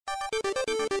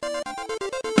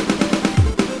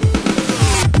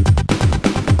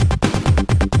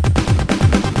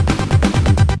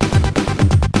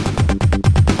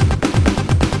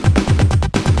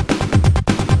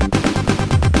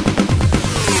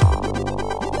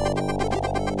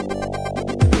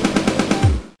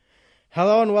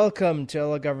Hello and welcome to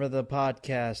Ella Governor the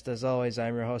podcast. As always,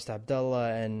 I'm your host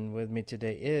Abdullah, and with me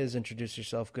today is introduce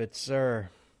yourself, good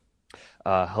sir.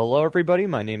 Hello, everybody.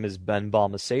 My name is Ben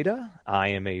Balmaceda. I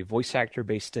am a voice actor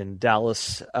based in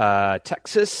Dallas,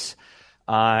 Texas,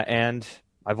 and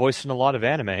I voice in a lot of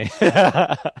anime.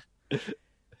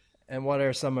 And what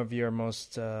are some of your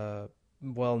most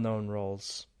well-known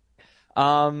roles?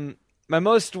 My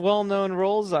most well-known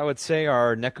roles, I would say,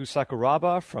 are Neku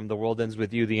Sakuraba from The World Ends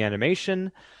With You, the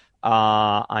animation.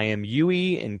 I am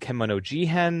Yui in Kemono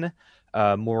Jihen,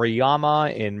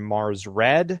 Moriyama in Mars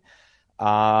Red.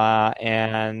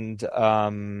 And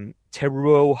Teruo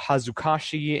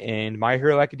Hazukashi in My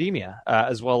Hero Academia,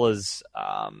 as well as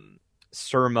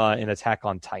Surma in Attack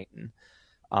on Titan.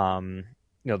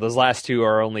 Those last two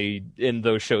are only in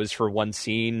those shows for one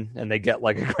scene, and they get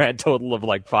like a grand total of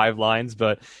like 5 lines.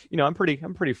 But I'm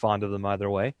pretty fond of them either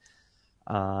way.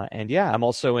 And yeah, I'm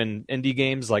also in indie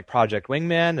games like Project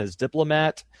Wingman as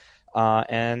Diplomat,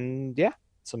 and yeah,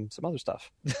 some other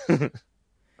stuff.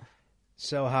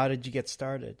 So how did you get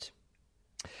started?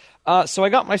 So I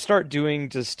got my start doing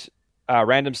just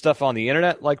random stuff on the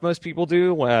internet, like most people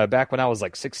do. Back when I was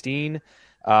like 16,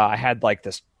 I had like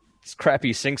this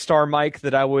crappy SingStar mic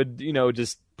that I would,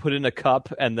 just put in a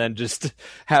cup and then just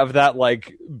have that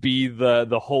like be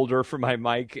the holder for my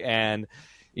mic. And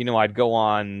I'd go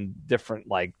on different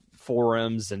like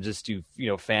forums and just do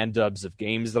fan dubs of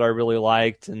games that I really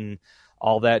liked and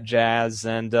all that jazz.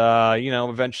 And,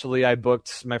 eventually I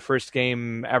booked my first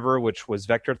game ever, which was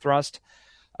Vector Thrust.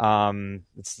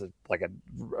 It's like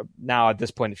now at this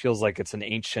point, it feels like it's an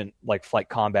ancient like flight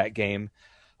combat game.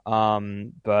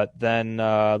 But then,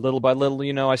 little by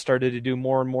little, I started to do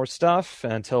more and more stuff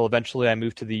until eventually I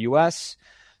moved to the US.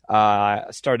 I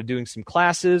started doing some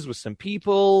classes with some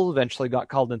people, eventually got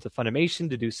called into Funimation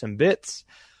to do some bits.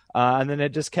 And then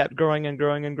it just kept growing and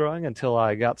growing and growing until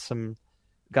I got some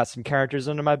characters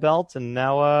under my belt, and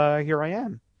now here I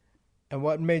am. And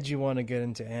what made you want to get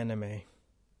into anime?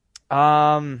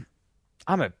 I'm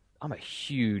a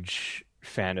huge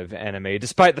fan of anime,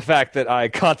 despite the fact that I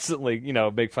constantly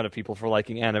make fun of people for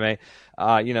liking anime.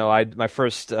 The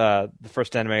first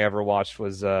anime I ever watched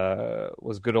was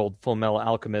good old Full Metal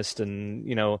Alchemist, and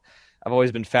I've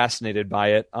always been fascinated by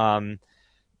it.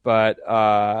 But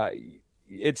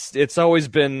it's always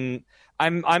been.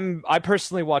 I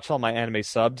personally watch all my anime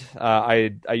subbed.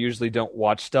 I usually don't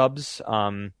watch dubs.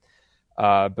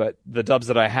 But the dubs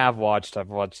that I have watched, I've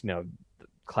watched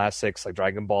classics like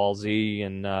Dragon Ball Z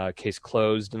and Case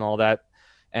Closed and all that.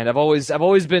 And I've always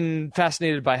been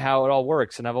fascinated by how it all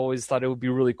works, and I've always thought it would be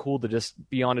really cool to just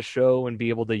be on a show and be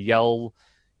able to yell,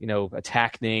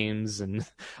 attack names and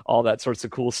all that sorts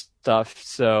of cool stuff.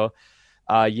 So.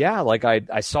 Like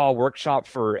I saw a workshop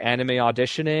for anime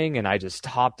auditioning, and I just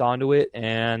hopped onto it,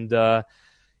 and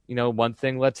one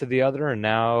thing led to the other, and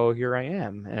now here I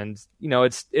am. And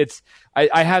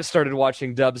I have started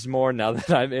watching dubs more now that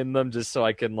I'm in them, just so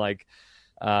I can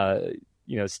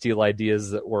steal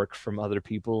ideas that work from other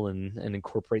people and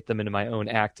incorporate them into my own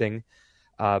acting.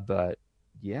 But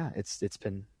yeah, it's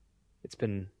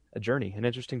been a journey, an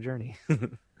interesting journey.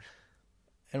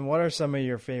 And what are some of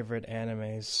your favorite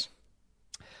animes?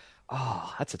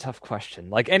 Oh, that's a tough question.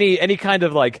 Like any kind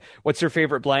of like, what's your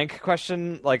favorite blank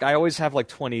question? Like I always have like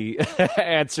 20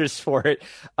 answers for it.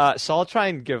 So I'll try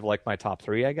and give like my top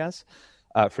 3, I guess,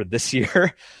 for this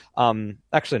year.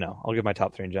 Actually, no, I'll give my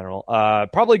top 3 in general.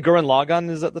 Probably Gurren Lagann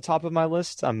is at the top of my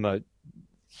list. I'm a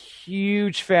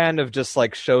huge fan of just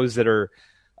like shows that are,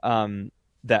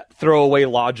 that throw away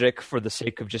logic for the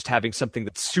sake of just having something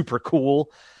that's super cool.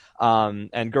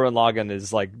 And Gurren Lagann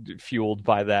is like fueled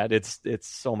by that. It's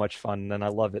so much fun, and I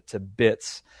love it to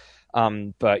bits.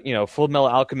 But Full Metal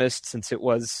Alchemist, since it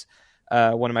was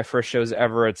one of my first shows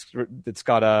ever, it's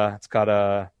got a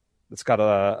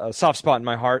soft spot in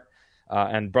my heart,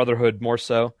 and Brotherhood more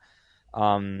so.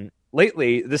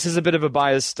 Lately, this is a bit of a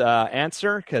biased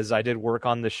answer because I did work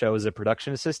on the show as a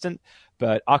production assistant,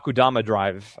 but Akudama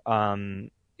Drive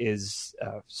is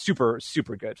super,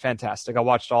 super good. Fantastic. I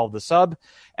watched all of the sub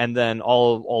and then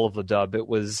all of the dub. It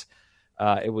was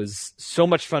so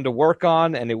much fun to work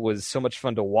on, and it was so much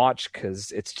fun to watch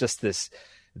because it's just this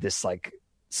like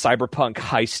cyberpunk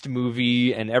heist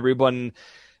movie, and everyone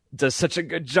does such a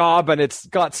good job, and it's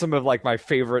got some of like my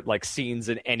favorite like scenes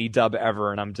in any dub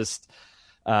ever, and I'm just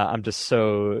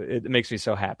so, it makes me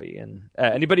so happy. And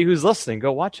anybody who's listening,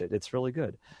 go watch it. It's really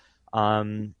good.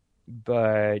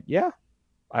 But yeah.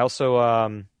 I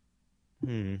also,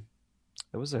 there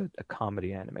was a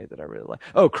comedy anime that I really like.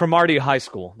 Oh, Cromartie High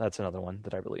School. That's another one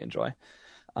that I really enjoy.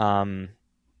 And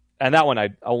that one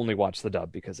I only watch the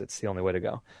dub because it's the only way to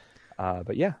go.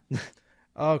 But yeah.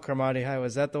 Oh, Cromartie High,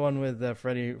 was that the one with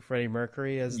Freddie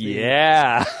Mercury as the?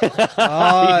 Yeah.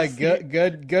 Oh,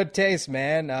 good taste,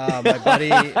 man. My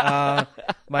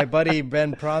buddy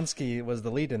Ben Pronsky was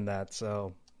the lead in that.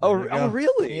 So. Oh,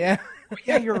 really? Yeah.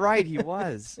 Yeah, you're right. He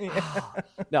was.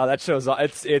 No, that shows.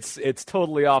 It's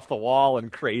totally off the wall and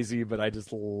crazy, but I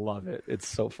just love it. It's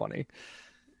so funny.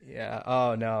 Yeah.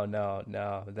 Oh no.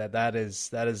 That is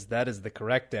the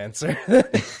correct answer.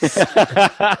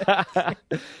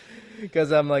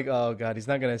 Because I'm like, oh god, he's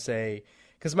not gonna say.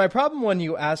 Because my problem when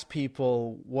you ask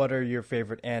people what are your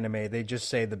favorite anime, they just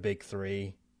say the big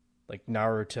three, like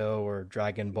Naruto or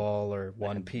Dragon Ball or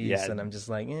One Piece, and I'm just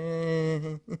like,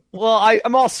 eh. Well,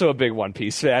 I'm also a big One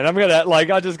Piece fan. I'm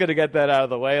just gonna get that out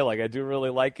of the way. Like, I do really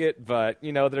like it, but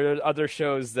there are other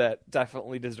shows that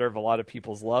definitely deserve a lot of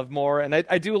people's love more, and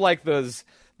I do like those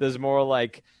more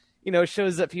like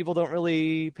shows that people don't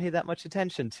really pay that much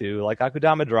attention to, like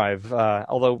Akudama Drive.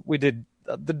 Although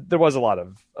there was a lot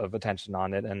of attention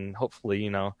on it, and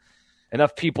hopefully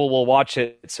enough people will watch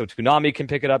it so Toonami can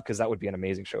pick it up, because that would be an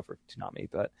amazing show for Toonami.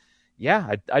 But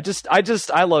yeah, I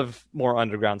love more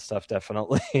underground stuff,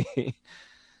 definitely.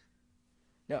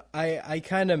 No, I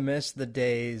kind of miss the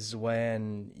days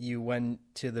when you went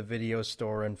to the video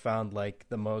store and found like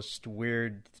the most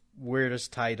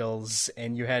weirdest titles,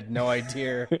 and you had no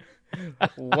idea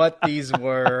what these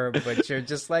were, but you're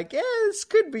just like, yeah, this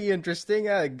could be interesting.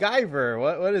 Guyver,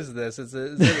 what is this? Is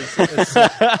it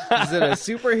a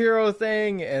superhero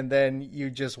thing? And then you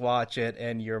just watch it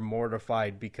and you're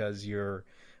mortified because you're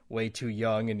way too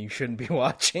young and you shouldn't be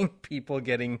watching people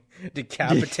getting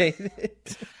decapitated.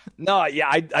 No, yeah,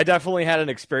 I definitely had an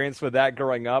experience with that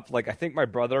growing up. Like, I think my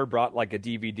brother brought like a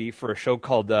DVD for a show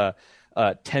called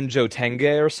Tenjo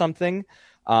Tenge or something.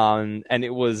 And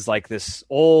it was like this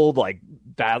old like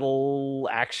battle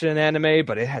action anime,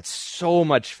 but it had so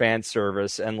much fan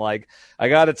service. And like, I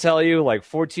gotta tell you, like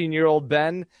 14-year-old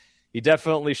Ben, he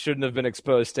definitely shouldn't have been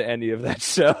exposed to any of that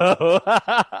show.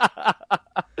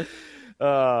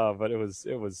 But it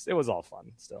was all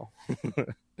fun still.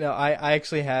 No, I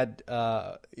actually had,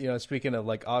 speaking of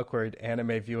like awkward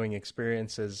anime viewing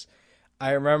experiences,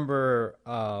 I remember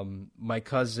my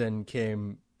cousin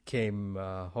came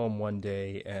home one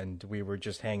day and we were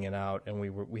just hanging out and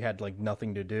we had like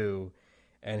nothing to do,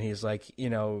 and he's like,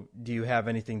 do you have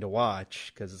anything to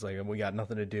watch? Because it's like, we got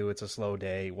nothing to do, it's a slow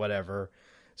day, whatever.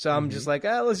 So I'm just like,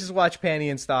 let's just watch Panty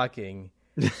and Stocking.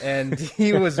 And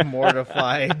he was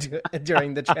mortified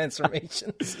during the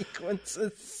transformation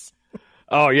sequences.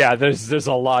 Oh yeah, there's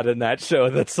a lot in that show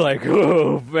that's like,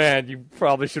 oh man, you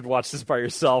probably should watch this by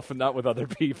yourself and not with other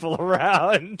people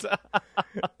around.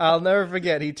 I'll never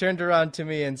forget. He turned around to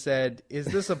me and said, "Is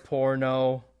this a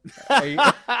porno?"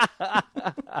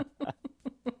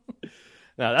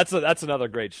 No, that's another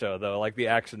great show though. Like, the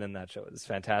action in that show is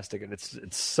fantastic, and it's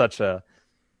such a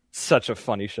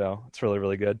funny show. It's really,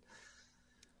 really good.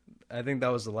 I think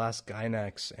that was the last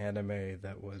Gainax anime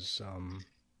that was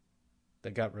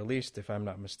that got released, if I'm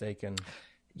not mistaken.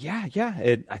 Yeah,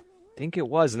 I think it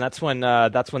was, and that's when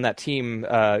that team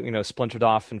splintered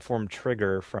off and formed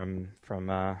Trigger from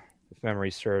if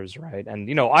memory serves right. And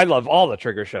I love all the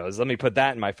Trigger shows. Let me put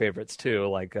that in my favorites too,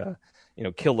 like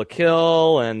Kill la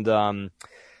Kill and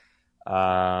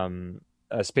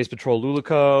Space Patrol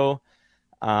Luluco,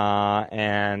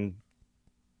 and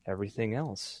everything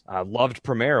else. I loved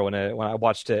Premiere when I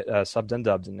watched it subbed and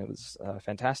dubbed, and it was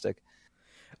fantastic.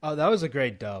 Oh, that was a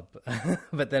great dub.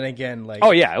 But then again, like,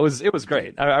 oh yeah, it was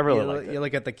great. I really liked it. You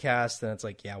look at the cast and it's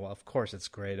like, yeah, well, of course it's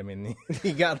great. I mean,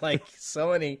 you got like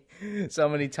so many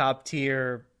top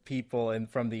tier people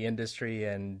from the industry,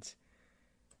 and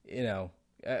I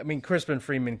mean, Crispin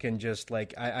Freeman can just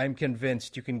like, I'm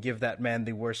convinced you can give that man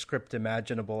the worst script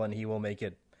imaginable and he will make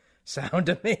it sound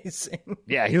amazing.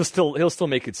 Yeah, he'll still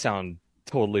make it sound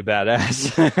totally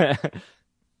badass.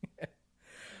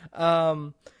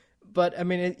 But I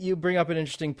mean, you bring up an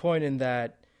interesting point in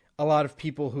that a lot of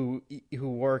people who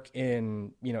work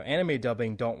in anime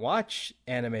dubbing don't watch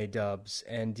anime dubs.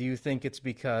 And do you think it's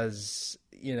because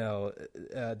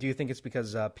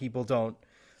people don't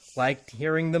like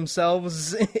hearing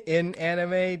themselves in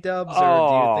anime dubs, or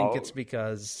do you think it's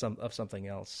because of something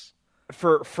else?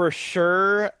 For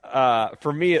sure,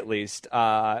 for me at least,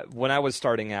 when I was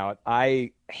starting out,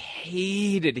 I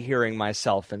hated hearing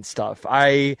myself and stuff.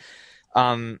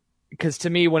 Because to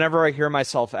me, whenever I hear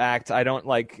myself act, I don't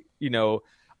like,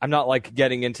 I'm not like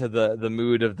getting into the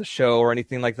mood of the show or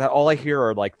anything like that. All I hear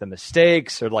are like the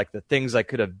mistakes or like the things I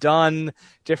could have done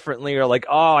differently, or like,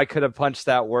 oh, I could have punched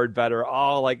that word better.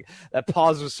 Oh, like that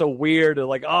pause was so weird. Or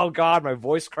like, oh God, my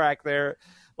voice cracked there.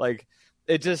 Like,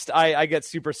 it just I get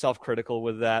super self-critical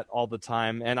with that all the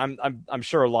time, and I'm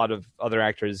sure a lot of other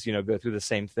actors, you know, go through the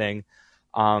same thing.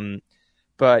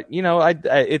 But you know, I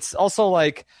it's also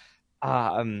like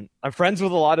I'm friends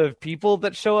with a lot of people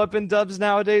that show up in dubs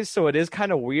nowadays, so it is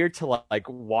kind of weird to like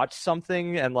watch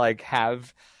something and like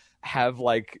have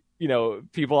like, you know,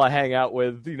 people I hang out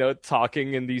with, you know,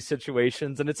 talking in these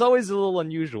situations, and it's always a little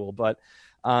unusual. But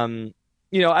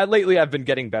you know, lately I've been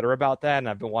getting better about that, and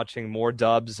I've been watching more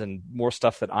dubs and more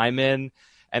stuff that I'm in,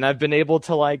 and I've been able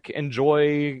to like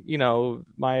enjoy, you know,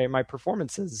 my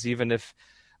performances, even if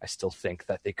I still think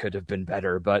that they could have been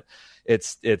better. But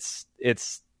it's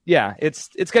yeah,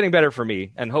 it's getting better for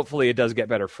me, and hopefully it does get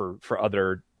better for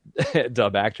other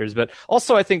dub actors. But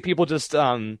also, I think people just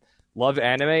love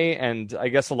anime, and I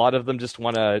guess a lot of them just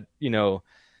want to, you know,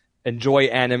 enjoy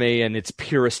anime in its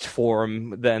purest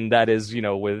form. Then that is, you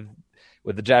know, with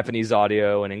the Japanese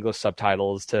audio and English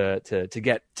subtitles to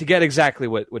get exactly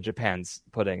what Japan's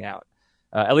putting out,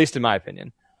 at least in my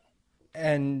opinion.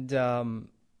 And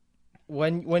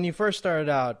when you first started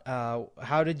out,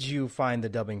 how did you find the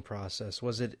dubbing process?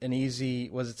 Was it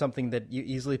something that you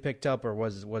easily picked up, or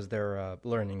was there a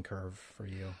learning curve for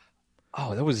you?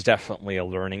 Oh, that was definitely a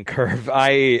learning curve.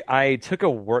 I took a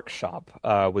workshop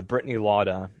with Brittany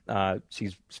Lauda.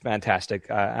 She's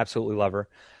fantastic. I absolutely love her.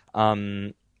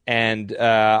 And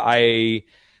I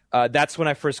that's when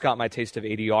I first got my taste of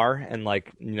ADR, and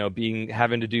like, you know,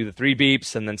 having to do the 3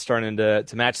 beeps and then starting to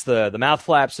match the mouth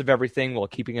flaps of everything while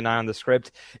keeping an eye on the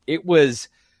script. It was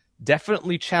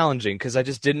definitely challenging because I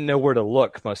just didn't know where to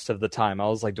look most of the time. I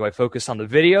was like, do I focus on the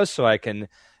video so I can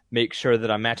make sure that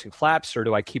I'm matching flaps, or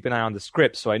do I keep an eye on the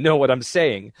script so I know what I'm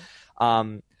saying?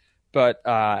 But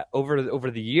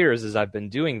over the years, as I've been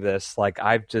doing this, like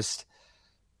I just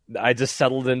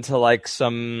settled into like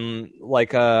some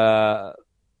like a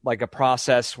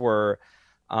process where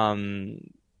as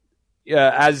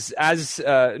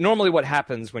normally what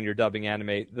happens when you're dubbing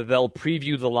anime, they'll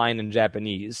preview the line in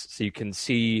Japanese so you can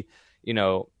see, you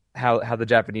know, how the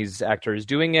Japanese actor is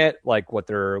doing it, like what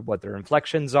their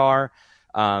inflections are,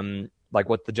 like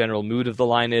what the general mood of the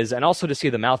line is, and also to see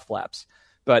the mouth flaps.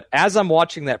 But as I'm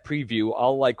watching that preview,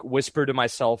 I'll like whisper to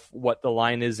myself what the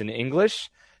line is in English,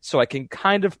 so I can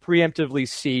kind of preemptively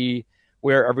see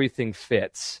where everything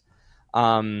fits.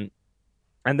 And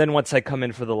then once I come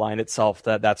in for the line itself,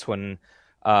 that's when,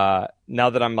 now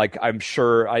that I'm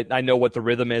sure I know what the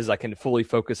rhythm is, I can fully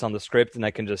focus on the script and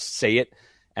I can just say it,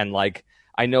 and like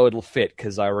I know it'll fit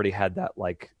because I already had that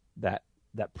like that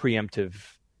preemptive,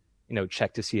 you know,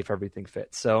 check to see if everything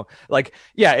fits. So like,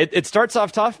 yeah, it starts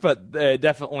off tough, but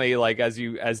definitely like as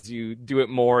you do it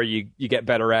more, you get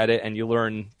better at it and you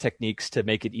learn techniques to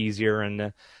make it easier.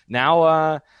 And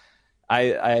now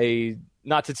I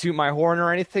not to toot my horn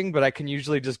or anything, but I can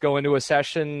usually just go into a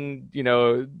session, you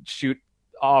know, shoot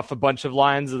off a bunch of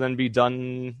lines and then be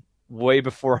done way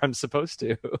before I'm supposed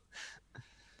to.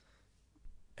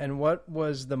 And what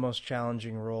was the most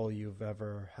challenging role you've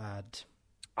ever had?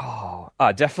 Oh,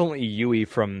 definitely Yui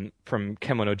from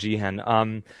Kemono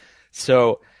Jihen.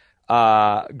 So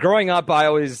growing up, I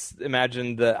always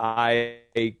imagined that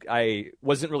I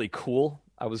wasn't really cool.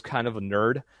 I was kind of a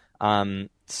nerd.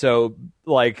 So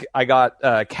like I got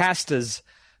cast as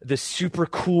this super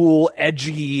cool,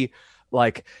 edgy,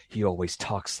 like he always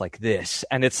talks like this,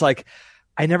 and it's like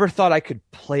I never thought I could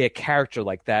play a character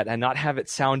like that and not have it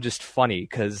sound just funny,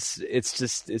 because it's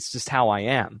just how I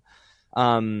am.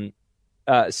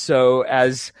 So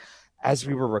as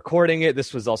we were recording it,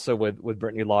 this was also with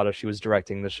Brittany Lauda. She was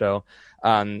directing the show.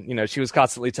 You know, she was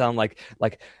constantly telling like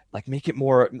make it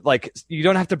more like, you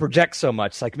don't have to project so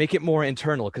much. Like make it more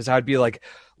internal. Cause I'd be like,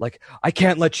 I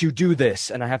can't let you do this.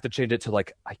 And I have to change it to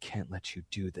like, I can't let you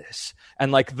do this.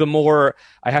 And like, the more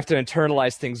I have to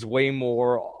internalize things way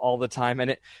more all the time.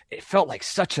 And it felt like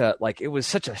it was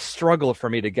such a struggle for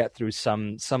me to get through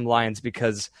some lines,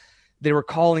 because they were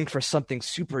calling for something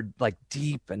super like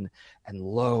deep and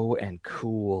low and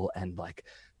cool and like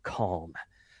calm.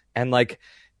 And like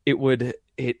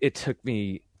it took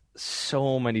me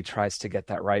so many tries to get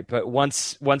that right. But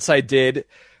once I did,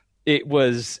 it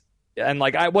was, and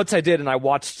like once I did and I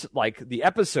watched like the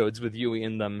episodes with Yui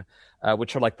in them,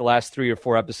 which are like the last 3 or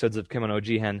 4 episodes of Kemono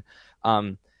Jihen,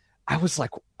 I was like,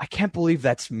 I can't believe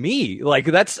that's me. Like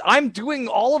I'm doing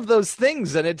all of those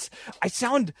things, and I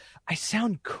sound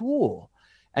cool.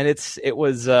 And it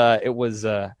was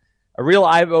a real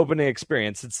eye-opening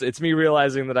experience. It's me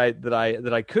realizing that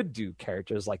I could do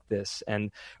characters like this.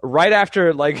 And right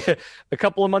after, like a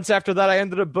couple of months after that, I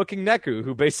ended up booking Neku,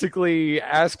 who basically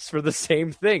asks for the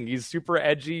same thing. He's super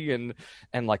edgy and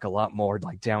like a lot more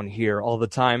like down here all the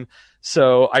time.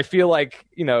 So I feel like,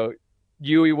 you know,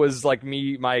 Yui was like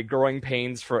my growing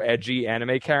pains for edgy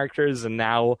anime characters, and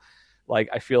now like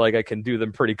I feel like I can do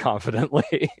them pretty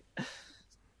confidently.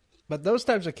 But those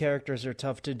types of characters are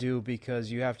tough to do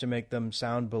because you have to make them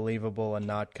sound believable and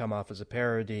not come off as a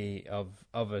parody of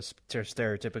a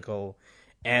stereotypical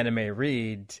anime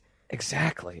read.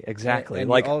 Exactly. And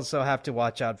like you also have to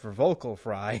watch out for vocal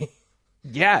fry.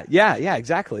 yeah,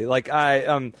 exactly. Like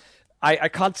I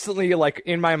constantly, like,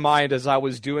 in my mind as I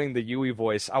was doing the Yui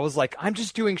voice, I was like, I'm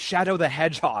just doing Shadow the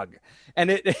Hedgehog, and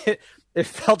it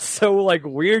felt so like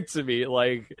weird to me,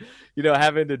 like, you know,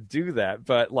 having to do that.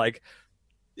 But like,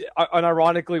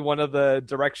 unironically, one of the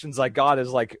directions I got is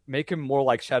like, make him more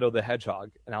like Shadow the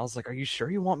Hedgehog, and I was like, are you sure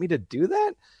you want me to do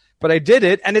that? But I did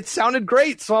it, and it sounded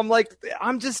great. So I'm like,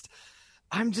 I'm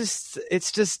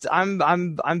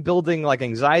building like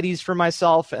anxieties for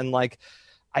myself, and like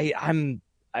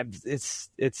it's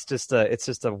just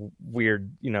a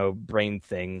weird, you know, brain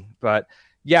thing. But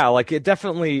yeah, like it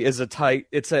definitely is a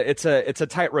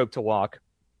tightrope to walk.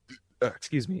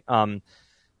 Excuse me.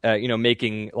 You know,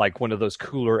 making like one of those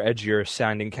cooler, edgier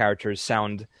sounding characters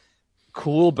sound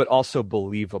cool but also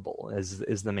believable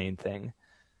is the main thing.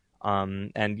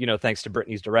 And you know, thanks to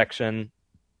Brittany's direction,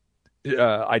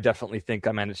 I definitely think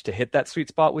I managed to hit that sweet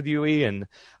spot with Yui, and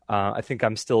I think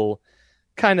I'm still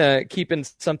kind of keeping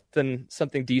something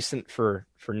decent for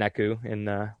Neku in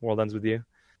World Ends With You.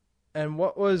 And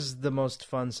what was the most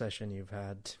fun session you've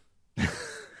had? There's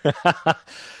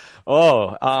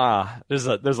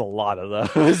a lot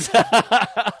of those.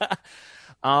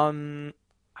 I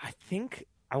think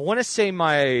I want to say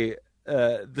my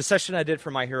the session I did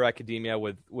for My Hero Academia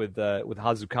with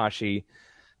Hazukashi,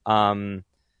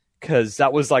 because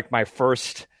that was like my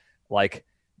first like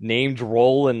named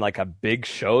role in like a big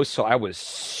show, so I was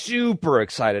super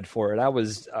excited for it. I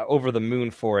was over the moon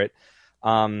for it.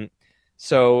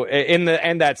 So in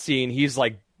that scene, he's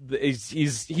like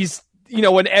he's you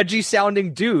know, an edgy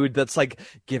sounding dude that's like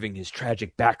giving his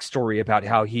tragic backstory about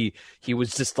how he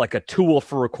was just like a tool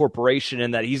for a corporation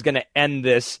and that he's going to end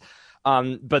this.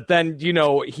 But then, you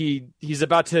know, he's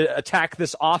about to attack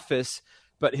this office,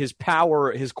 but his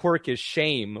quirk is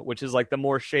shame, which is like the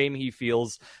more shame he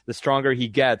feels, the stronger he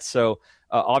gets. So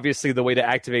obviously the way to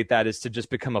activate that is to just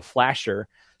become a flasher.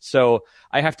 So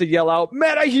I have to yell out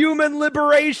 "Metahuman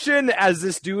liberation" as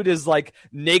this dude is like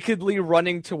nakedly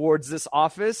running towards this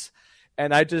office.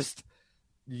 And I just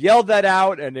yelled that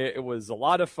out, and it was a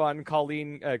lot of fun.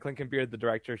 Colleen Klinkenbeard, the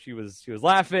director, she was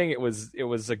laughing. It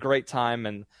was a great time,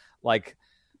 and like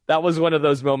that was one of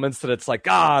those moments that it's like,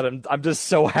 God, I'm just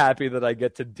so happy that I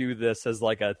get to do this as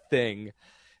like a thing.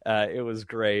 It was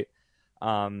great.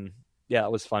 Yeah,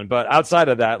 it was fun. But outside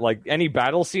of that, like any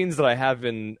battle scenes that I have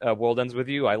in World Ends With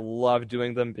You, I love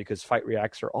doing them because fight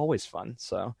reacts are always fun.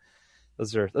 So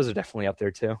those are definitely up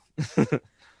there too.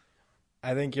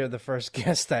 I think you're the first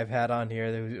guest I've had on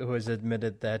here who has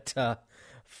admitted that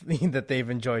that they've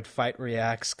enjoyed fight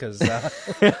reacts because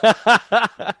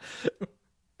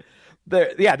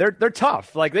they're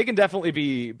tough. Like they can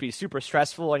definitely be super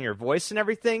stressful on your voice and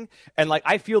everything. And like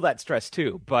I feel that stress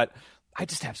too, but I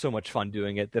just have so much fun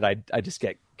doing it that I just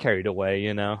get carried away,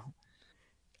 you know.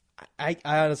 I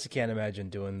honestly can't imagine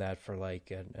doing that for like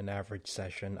an average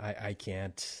session. I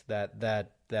can't.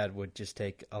 That would just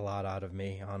take a lot out of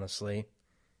me, honestly.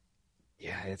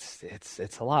 Yeah,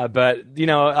 it's a lot, but you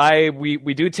know,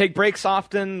 we do take breaks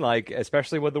often, like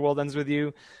especially with The World Ends With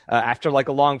You. After like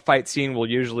a long fight scene, we'll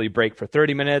usually break for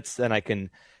 30 minutes, and I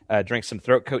can drink some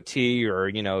throat coat tea or,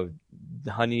 you know,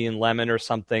 honey and lemon or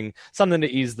something to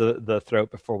ease the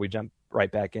throat before we jump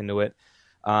right back into it.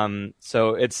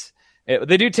 So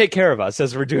they do take care of us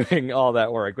as we're doing all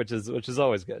that work, which is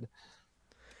always good.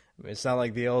 It's not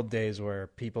like the old days where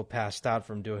people passed out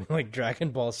from doing like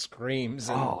Dragon Ball screams.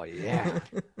 Oh yeah.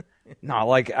 No,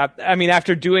 like I mean,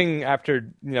 after doing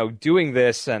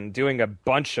this and doing a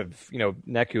bunch of, you know,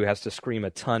 Neku has to scream a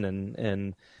ton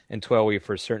in 12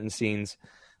 for certain scenes.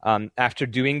 After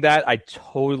doing that, I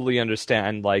totally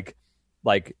understand like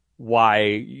why,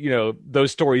 you know,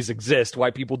 those stories exist, why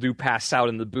people do pass out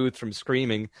in the booth from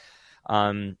screaming.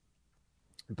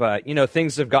 But you know,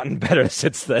 things have gotten better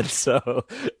since then, so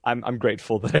I'm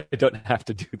grateful that I don't have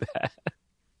to do that.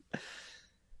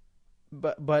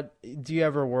 But do you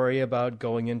ever worry about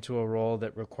going into a role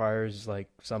that requires like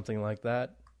something like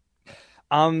that?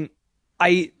 I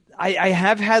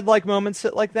have had like moments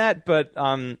like that, but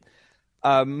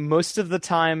most of the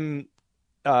time,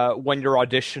 when you're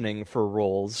auditioning for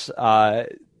roles,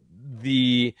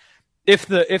 if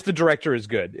the director is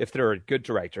good, if they're a good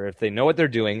director, if they know what they're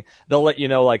doing, they'll let you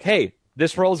know, like, hey,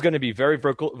 this role is going to be very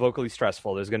vocally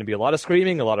stressful. There's going to be a lot of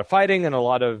screaming, a lot of fighting, and a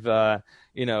lot of,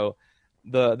 you know,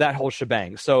 that whole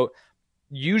shebang. So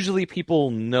usually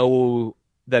people know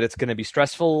that it's going to be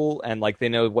stressful and like they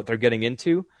know what they're getting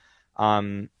into.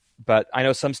 But I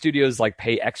know some studios like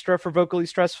pay extra for vocally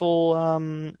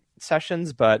stressful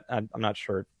sessions, but I'm not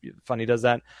sure if Funny does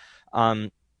that.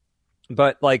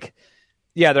 But like,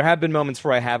 yeah, there have been moments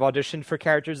where I have auditioned for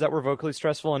characters that were vocally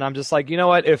stressful, and I'm just like, you know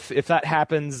what? If that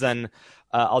happens, then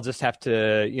I'll just have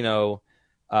to,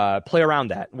 play around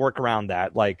that, work around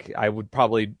that. Like, I would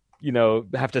probably,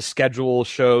 have to schedule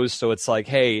shows so it's like,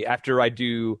 hey, after I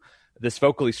do this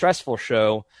vocally stressful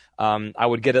show, I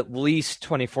would get at least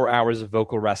 24 hours of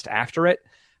vocal rest after it.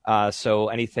 So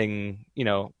anything,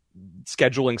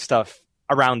 scheduling stuff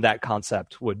around that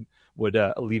concept would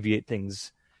alleviate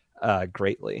things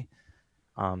greatly.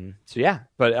 So yeah,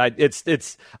 but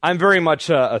I'm very much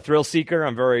a thrill seeker.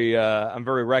 I'm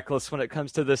very reckless when it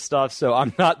comes to this stuff. So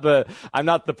I'm not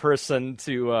the person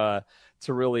to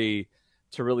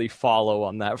really follow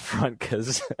on that front,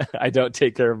 because I don't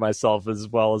take care of myself as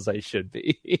well as I should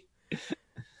be.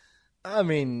 I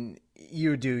mean,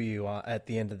 you do you. At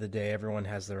the end of the day, everyone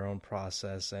has their own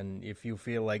process, and if you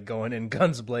feel like going in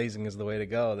guns blazing is the way to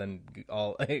go, then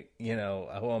who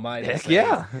am I to say?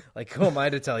 Yeah. Like, who am I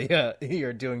to tell you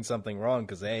you're doing something wrong?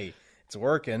 Because hey, it's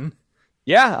working.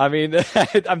 Yeah, I mean,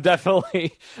 I'm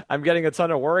getting a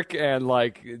ton of work, and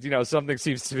like, something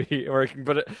seems to be working.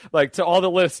 But like, to all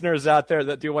the listeners out there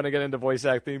that do want to get into voice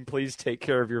acting, please take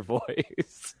care of your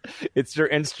voice. It's your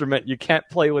instrument. You can't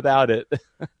play without it.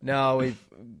 No,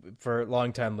 for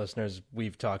longtime listeners,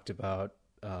 we've talked about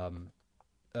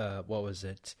what was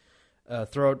it?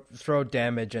 Throat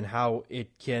damage and how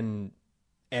it can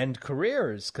end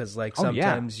careers, because like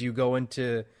sometimes you go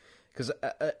into. Because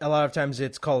a lot of times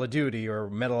it's Call of Duty or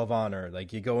Medal of Honor.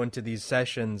 Like, you go into these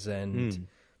sessions and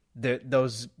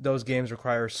those games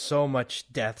require so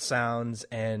much death sounds.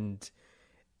 And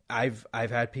I've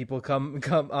had people come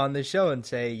on the show and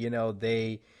say,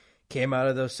 they came out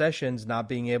of those sessions not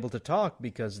being able to talk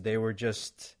because they were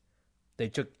just they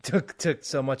took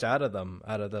so much out of them,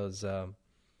 out of those.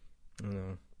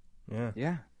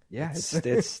 Yeah.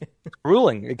 It's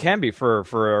grueling. It can be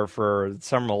for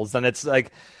some roles, and it's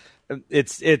like.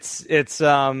 It's the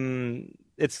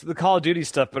Call of Duty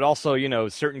stuff, but also,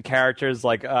 certain characters.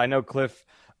 Like, I know Cliff,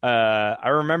 I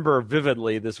remember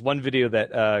vividly this one video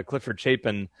that Clifford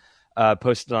Chapin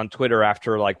posted on Twitter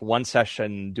after like one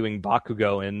session doing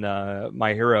Bakugo in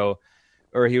My Hero,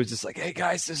 or he was just like, hey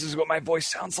guys, this is what my voice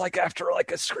sounds like after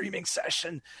like a screaming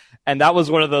session. And that was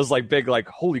one of those like big, like,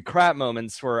 holy crap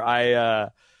moments where I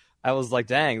was like,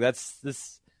 dang, that's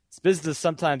this business.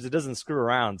 Sometimes it doesn't screw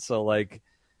around. So like,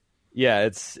 yeah,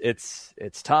 it's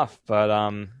tough,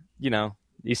 but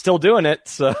he's still doing it.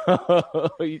 So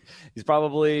he's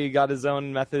probably got his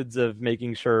own methods of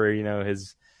making sure,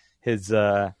 his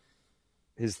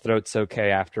throat's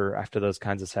okay after those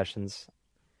kinds of sessions.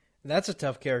 That's a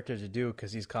tough character to do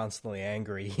because he's constantly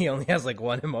angry. He only has like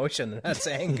one emotion, and that's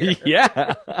anger.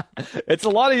 Yeah, it's a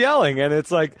lot of yelling, and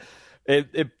it's like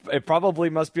it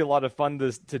probably must be a lot of fun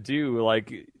to do.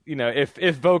 Like,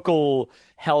 if vocal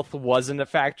health wasn't a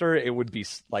factor, it would be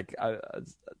like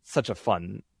such a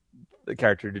fun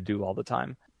character to do all the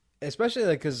time. Especially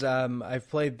because I've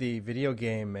played the video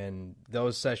game, and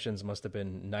those sessions must have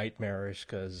been nightmarish.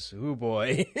 Because, oh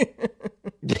boy.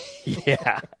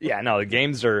 yeah. No, the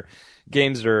games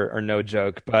are no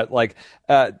joke. But like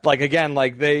again,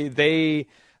 like they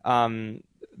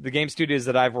the game studios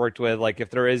that I've worked with, like if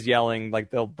there is yelling, like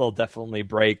they'll definitely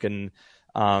break, and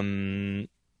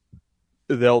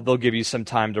they'll give you some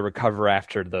time to recover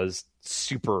after those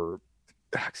super,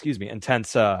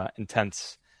 intense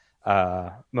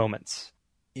moments.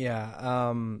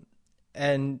 Yeah.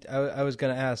 And I was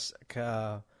going to ask,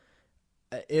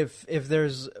 if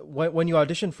there's, when you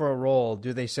audition for a role,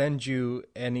 do they send you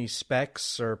any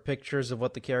specs or pictures of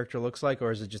what the character looks like,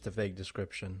 or is it just a vague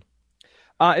description?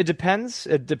 It depends.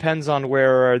 It depends on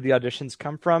where the auditions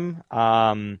come from.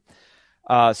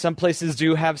 Some places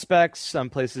do have specs. Some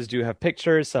places do have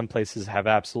pictures. Some places have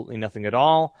absolutely nothing at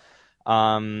all.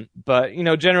 But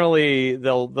generally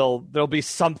there'll be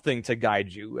something to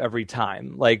guide you every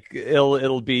time. Like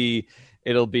it'll be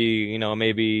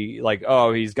maybe like,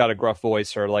 oh, he's got a gruff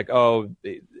voice, or like, oh,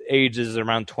 age is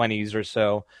around 20s or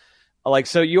so. Like,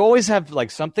 so you always have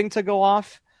like something to go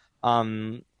off.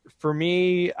 For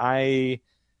me, I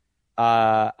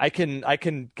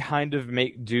can kind of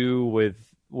make do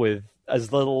with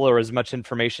as little or as much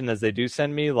information as they do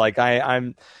send me. Like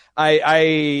I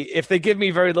if they give me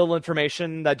very little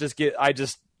information, I just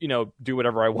do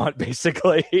whatever I want,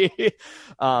 basically.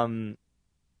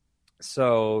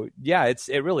 So yeah,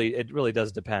 it really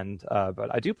does depend.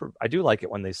 But I do like it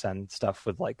when they send stuff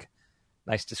with like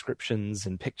nice descriptions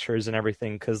and pictures and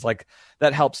everything, because like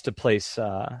that helps to place.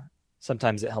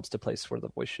 Sometimes it helps to place where the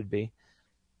voice should be.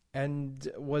 And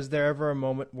was there ever a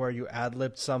moment where you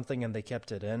ad-libbed something and they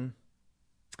kept it in?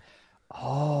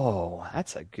 Oh,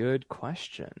 that's a good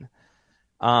question.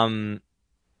 Um,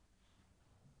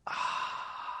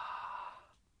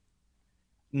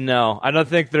 no, I don't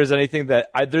think there's anything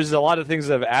there's a lot of things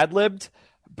that I've ad-libbed,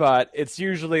 but it's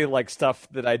usually like stuff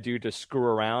that I do to screw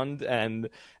around and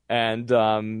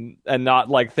not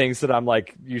like things that I'm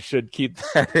like you should keep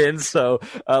that in. So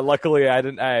luckily I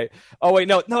didn't. Oh wait,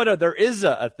 no, there is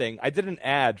a thing. I did an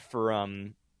ad for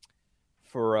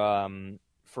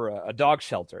a dog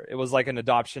shelter. It was like an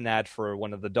adoption ad for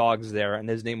one of the dogs there, and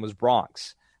his name was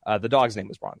Bronx. The dog's name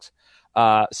was Bronx.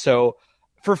 So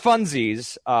for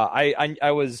funsies,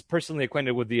 I was personally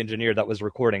acquainted with the engineer that was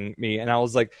recording me, and I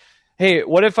was like, "Hey,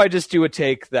 what if I just do a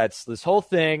take that's this whole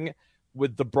thing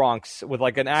with the Bronx, with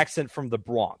like an accent from the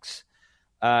Bronx?"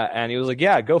 And he was like,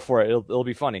 "Yeah, go for it. It'll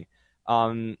be funny."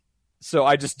 So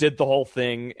I just did the whole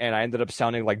thing, and I ended up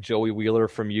sounding like Joey Wheeler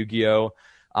from Yu-Gi-Oh!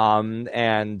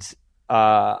 And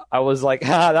I was like,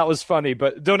 that was funny,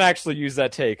 but don't actually use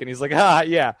that take. And he's like,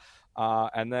 yeah.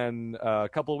 And then a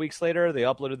couple of weeks later, they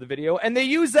uploaded the video and they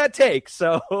used that take.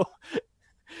 So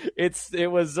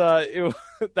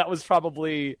that was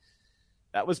probably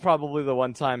the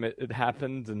one time it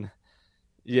happened. And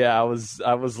yeah, I was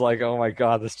like, oh my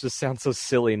God, this just sounds so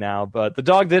silly now. But the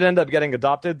dog did end up getting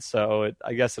adopted, so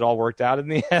I guess it all worked out in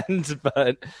the end.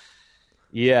 But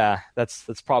yeah, that's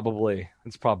probably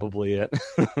it.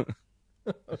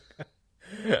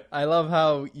 I love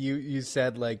how you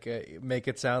said like make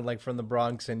it sound like from the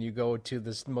Bronx, and you go to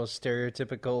this most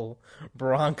stereotypical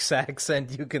Bronx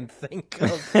accent you can think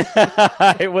of.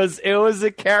 It was a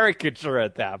caricature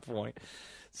at that point.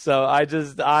 So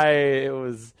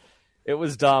it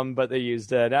was dumb, but they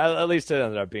used it. At least it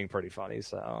ended up being pretty funny.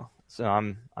 So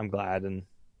I'm glad, and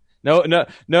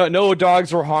no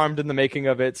dogs were harmed in the making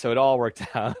of it, so it all worked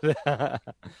out.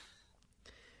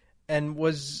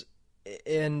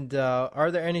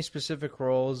 Are there any specific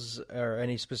roles or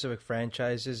any specific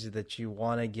franchises that you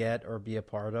want to get or be a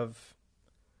part of?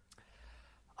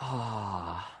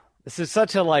 This is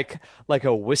such a like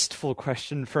a wistful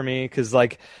question for me, because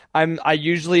like I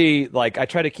usually like I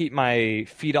try to keep my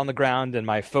feet on the ground and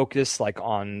my focus like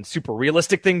on super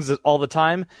realistic things all the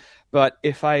time. But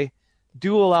if I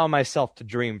do allow myself to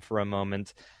dream for a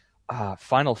moment,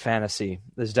 Final Fantasy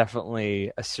is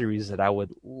definitely a series that I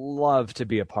would love to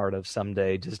be a part of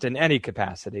someday, just in any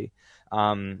capacity.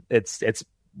 It's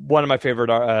one of my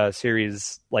favorite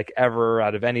series like ever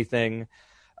out of anything.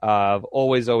 I've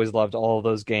always loved all of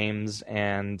those games,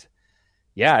 and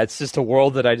yeah, it's just a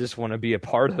world that I just want to be a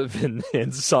part of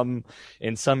in some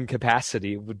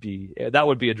capacity. Would be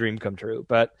a dream come true.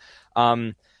 But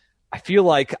I feel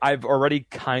like I've already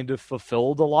kind of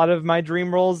fulfilled a lot of my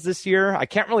dream roles this year. I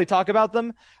can't really talk about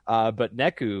them, but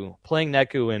playing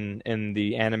Neku in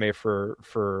the anime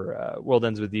for World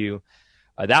Ends With You,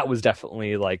 that was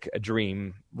definitely like a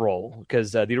dream role,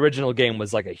 because the original game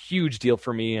was like a huge deal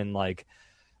for me, and like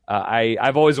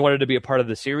I've always wanted to be a part of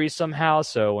the series somehow.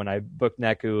 So when I booked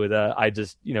Neku, I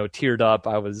just teared up.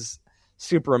 I was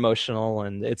super emotional,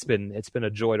 and it's been a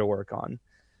joy to work on.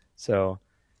 So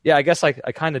yeah, I guess I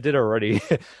kind of did already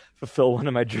fulfill one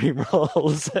of my dream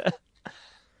roles.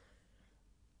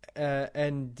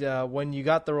 When you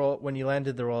got the role, when you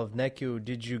landed the role of Neku,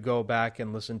 did you go back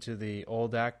and listen to the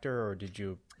old actor, or did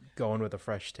you go in with a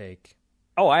fresh take?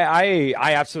 Oh, I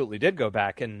absolutely did go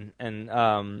back and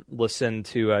listen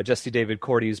to Jesse David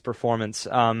Cordy's performance.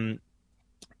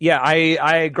 Yeah,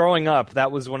 I growing up,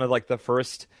 that was one of like the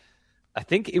first. I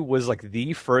think it was like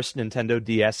the first Nintendo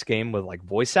DS game with like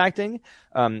voice acting.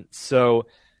 So,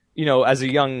 as a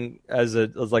young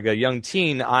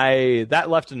teen, that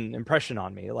left an impression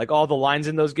on me. Like all the lines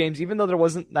in those games, even though there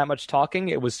wasn't that much talking,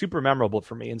 it was super memorable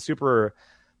for me and super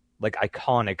like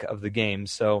iconic of the game.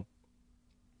 So,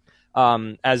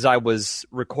 as I was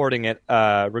recording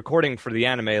for the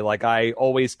anime, like I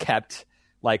always kept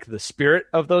like the spirit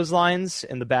of those lines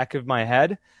in the back of my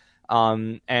head.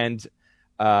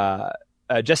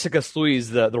 Jessica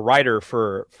Sluys, the writer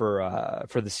for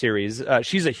the series,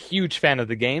 she's a huge fan of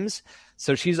the games,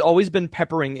 so she's always been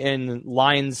peppering in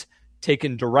lines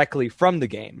taken directly from the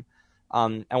game.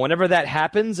 And whenever that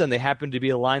happens, and they happen to be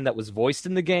a line that was voiced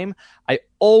in the game, I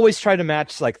always try to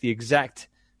match like the exact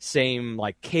same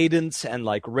like cadence and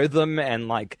like rhythm and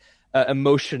like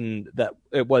emotion that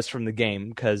it was from the game,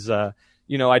 because I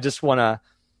just want to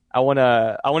I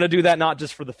wanna do that not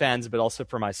just for the fans, but also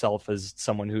for myself as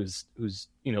someone who's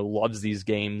loves these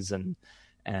games and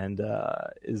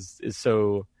is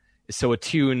so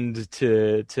attuned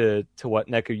to what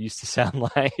Neku used to sound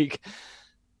like.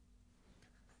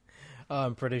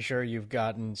 I'm pretty sure you've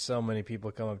gotten so many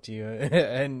people come up to you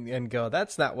and go,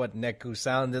 "That's not what Neku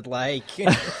sounded like."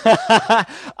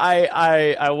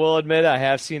 I will admit I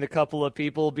have seen a couple of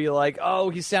people be like, "Oh,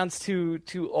 he sounds too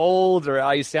old," or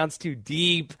 "Oh, he sounds too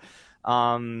deep."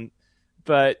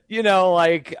 But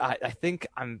like I think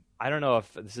I don't know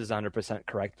if this is 100%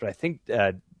 correct, but I think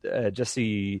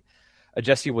Jesse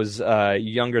was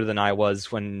younger than I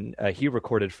was when he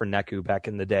recorded for Neku back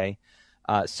in the day.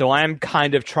 So I'm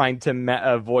kind of trying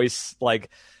to voice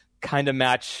kind of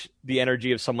match the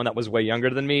energy of someone that was way younger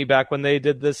than me back when they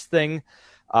did this thing.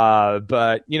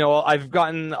 But I've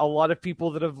gotten a lot of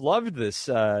people that have loved this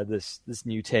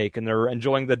new take, and they're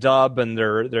enjoying the dub, and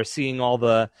they're seeing all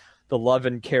the love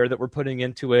and care that we're putting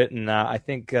into it. And I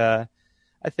think both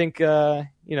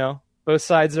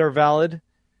sides are valid,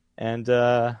 and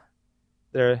they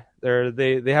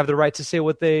have the right to say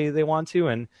what they want to,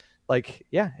 and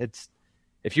it's.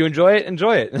 If you enjoy it,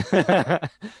 enjoy it. With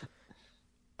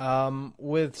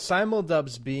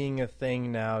simuldubs being a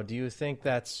thing now, do you think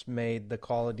that's made the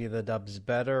quality of the dubs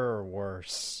better or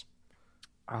worse?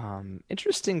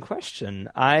 Interesting question.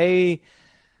 I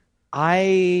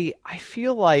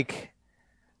feel like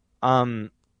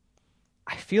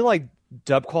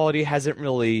dub quality hasn't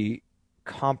really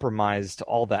compromised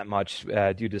all that much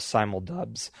due to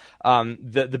simuldubs.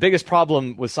 The biggest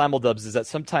problem with simuldubs is that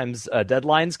sometimes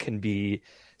deadlines can be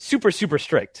super, super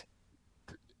strict.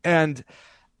 And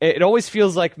it always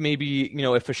feels like maybe,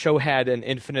 if a show had an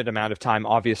infinite amount of time,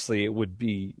 obviously it would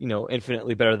be,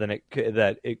 infinitely better than it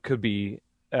could be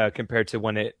compared to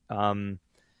when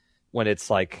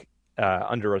it's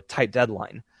under a tight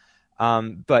deadline.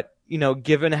 But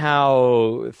given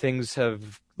how things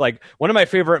have, one of my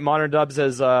favorite modern dubs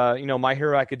is My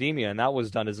Hero Academia, and that was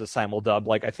done as a simul dub.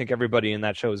 I think everybody in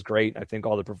that show is great. I think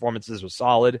all the performances were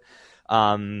solid.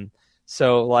 So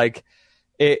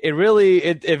it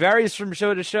really varies from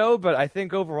show to show, but I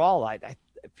think overall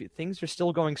things are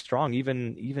still going strong,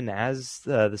 even as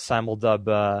the simul dub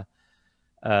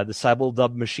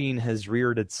machine has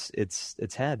reared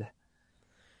its head.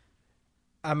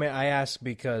 I mean, I ask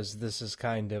because this is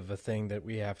kind of a thing that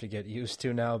we have to get used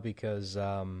to now because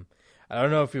I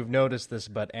don't know if you've noticed this,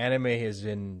 but anime is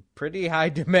in pretty high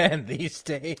demand these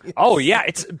days. Oh yeah,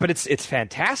 it's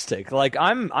fantastic.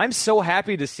 I'm so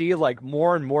happy to see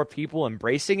more and more people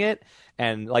embracing it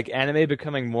and anime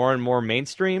becoming more and more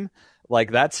mainstream.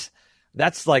 That's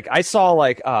I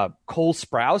saw Cole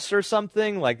Sprouse or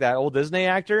something, that old Disney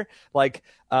actor. He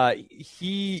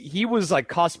was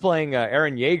cosplaying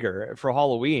Eren Yeager for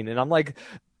Halloween, and I'm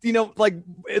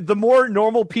the more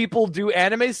normal people do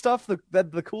anime stuff,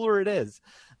 the cooler it is.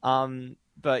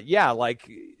 But yeah,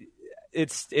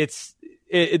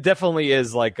 it definitely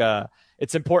is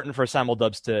it's important for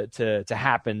simuldubs to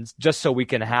happen just so we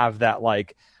can have that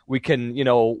we can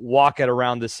walk at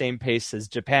around the same pace as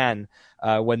Japan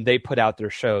when they put out their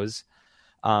shows.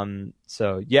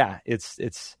 So yeah,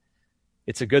 it's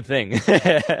a good thing.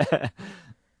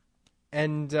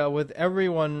 And with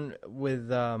everyone with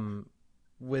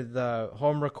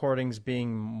home recordings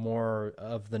being more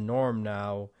of the norm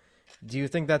now, do you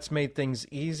think that's made things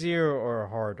easier or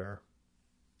harder?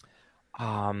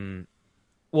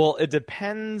 Well, it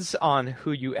depends on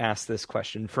who you ask this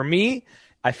question. For me,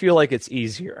 I feel like it's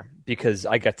easier because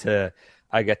I get to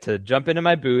jump into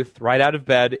my booth right out of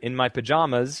bed in my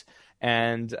pajamas,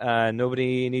 and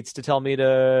nobody needs to tell me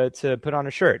to put on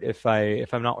a shirt if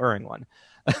I'm not wearing one.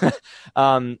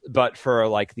 But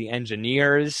for the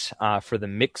engineers, for the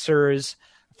mixers,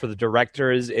 for the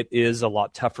directors, it is a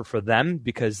lot tougher for them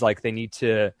because they need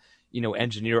to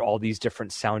engineer all these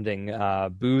different sounding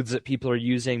booths that people are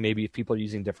using. Maybe if people are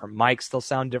using different mics, they'll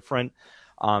sound different.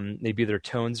 Maybe their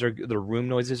tones or their room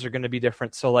noises are going to be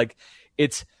different. So I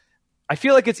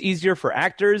feel like it's easier for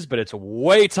actors, but it's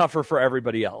way tougher for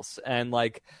everybody else. And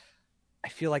I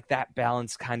feel like that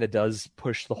balance kind of does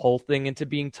push the whole thing into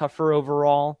being tougher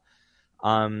overall.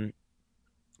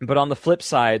 But on the flip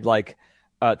side,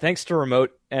 thanks to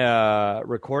remote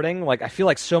recording, I feel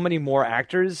like so many more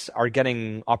actors are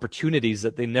getting opportunities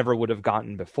that they never would have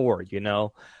gotten before,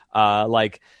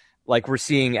 we're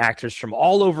seeing actors from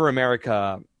all over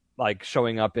America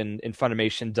showing up in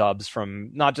Funimation dubs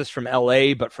from not just from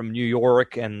LA but from New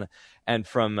York and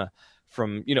from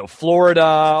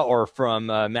Florida or from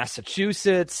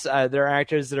Massachusetts. There are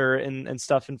actors that are in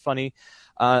stuff and funny.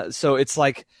 So it's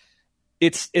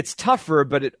it's tougher,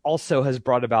 but it also has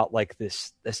brought about like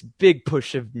this big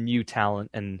push of new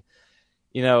talent, and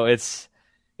it's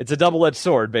a double-edged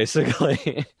sword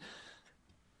basically.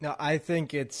 Now, I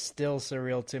think it's still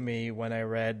surreal to me when I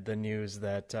read the news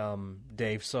that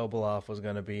Dave Sobolev was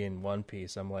going to be in One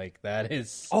Piece. I'm like, that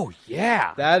is Oh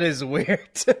yeah, that is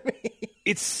weird to me.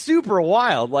 it's super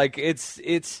wild. Like it's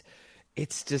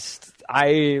just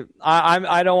I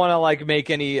don't want to like make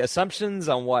any assumptions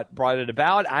on what brought it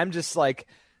about. I'm just like,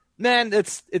 man,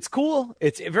 it's cool.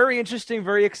 It's very interesting,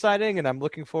 very exciting, and I'm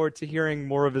looking forward to hearing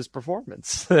more of his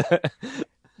performance.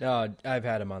 No, I've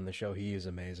had him on the show. He is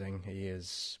amazing. He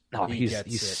is. Oh, he he's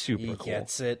gets it. super He cool.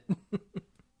 gets it.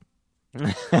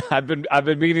 I've been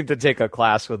meaning to take a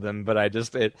class with him, but I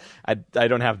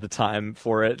don't have the time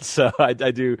for it. So I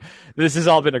do. This has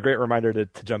all been a great reminder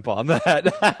to jump on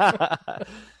that.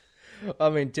 I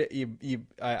mean,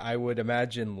 I would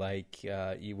imagine like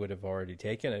you would have already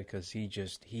taken it because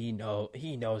he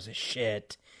knows his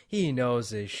shit. He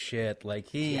knows his shit. Like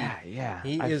he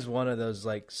is one of those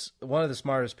like one of the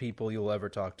smartest people you'll ever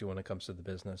talk to when it comes to the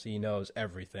business. He knows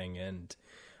everything, and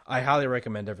I highly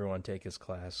recommend everyone take his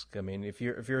class. I mean, if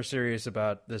you're serious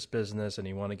about this business and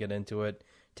you want to get into it,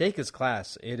 take his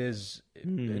class. It's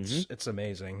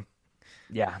amazing.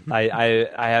 Yeah, I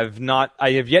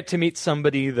have yet to meet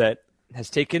somebody that has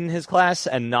taken his class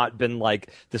and not been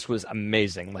like, this was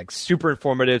amazing, like super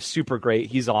informative, super great.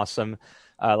 He's awesome.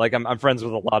 Like I'm friends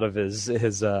with a lot of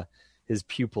his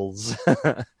pupils.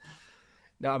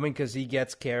 No, I mean, because he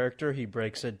gets character, he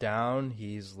breaks it down.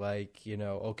 He's like,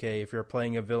 okay, if you're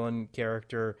playing a villain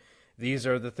character, these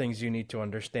are the things you need to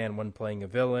understand when playing a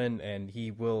villain, and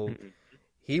he will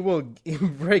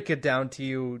break it down to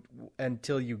you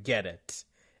until you get it,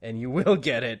 and you will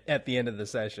get it at the end of the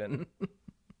session.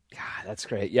 God, that's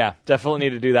great. Yeah, definitely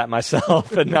need to do that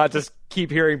myself and not just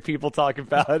keep hearing people talk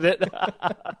about it.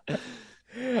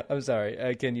 I'm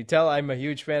sorry. Can you tell I'm a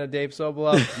huge fan of Dave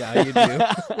Sobolev? Now you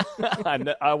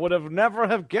do. I would have never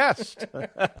have guessed.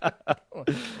 Oh,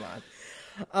 come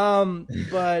on.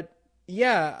 But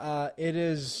yeah, it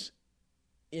is.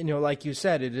 Like you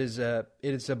said,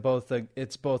 it's both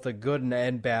a good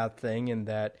and bad thing in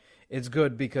that it's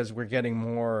good because we're getting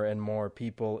more and more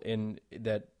people in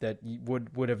that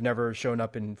would have never shown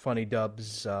up in funny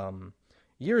dubs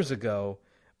years ago.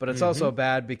 But it's also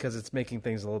bad because it's making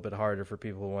things a little bit harder for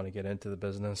people who want to get into the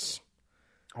business.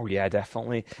 Oh, yeah,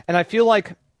 definitely. And I feel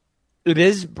like it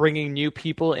is bringing new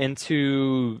people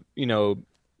into,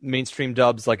 mainstream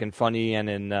dubs like in funny and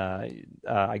in,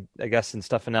 I guess, in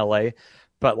stuff in LA.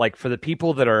 But like for the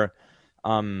people that are,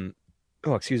 that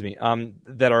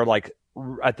are like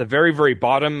at the very, very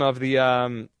bottom of the,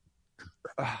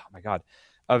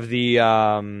 of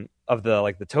the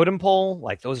like the totem pole,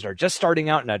 like those that are just starting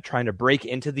out and are trying to break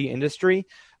into the industry,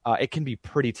 it can be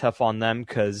pretty tough on them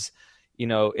because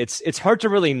it's hard to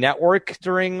really network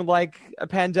during like a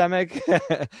pandemic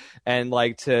and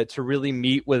like to really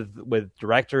meet with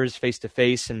directors face to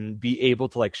face and be able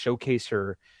to like showcase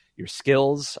your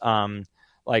skills.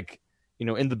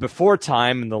 In the before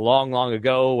time, in the long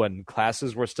ago when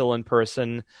classes were still in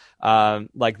person,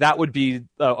 like that would be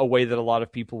a way that a lot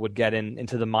of people would get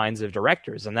into the minds of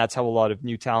directors. And that's how a lot of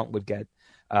new talent would get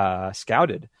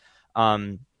scouted.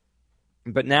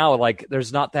 But now, like,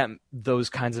 there's not those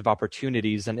kinds of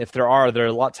opportunities. And if there are, they're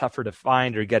a lot tougher to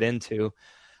find or get into.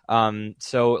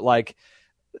 So like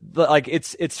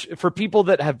it's for people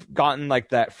that have gotten like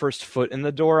that first foot in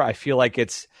the door, I feel like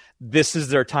this is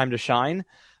their time to shine.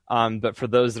 But for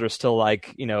those that are still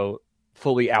like,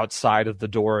 fully outside of the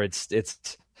door, it's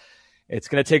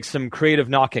going to take some creative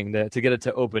knocking to get it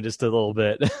to open just a little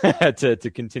bit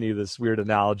to continue this weird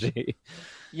analogy.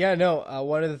 Yeah, no.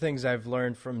 One of the things I've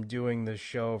learned from doing this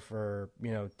show for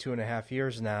 2.5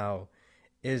 years now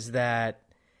is that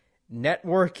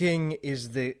networking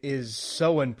is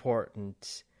so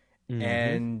important,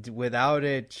 and without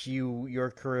it,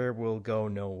 your career will go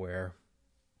nowhere.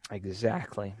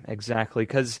 Exactly.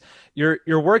 Because you're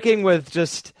working with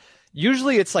just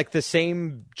usually it's like the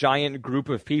same giant group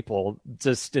of people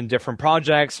just in different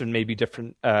projects and maybe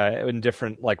different in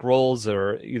different like roles,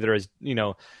 or either as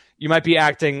you might be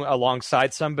acting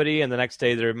alongside somebody and the next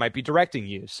day they might be directing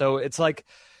you. So it's like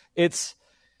it's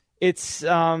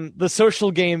the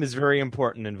social game is very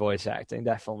important in voice acting,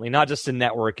 definitely, not just in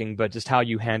networking, but just how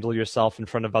you handle yourself in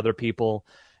front of other people.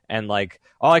 And like,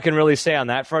 all I can really say on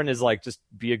that front is like, just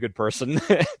be a good person,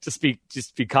 just be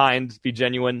kind, be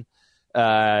genuine.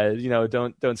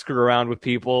 Don't screw around with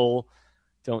people.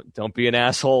 Don't be an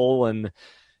asshole,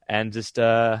 and just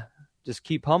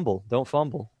keep humble. Don't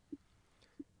fumble.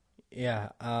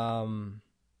 Yeah.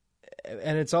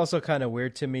 and it's also kind of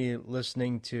weird to me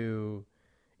listening to,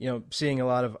 seeing a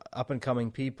lot of up and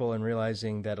coming people and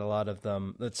realizing that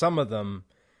some of them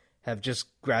have just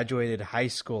graduated high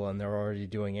school and they're already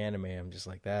doing anime. I'm just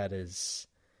like, that's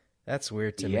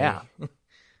weird to me.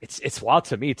 It's wild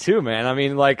to me too, man. I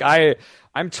mean, like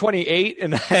I'm 28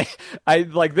 and I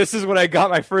like, this is when I got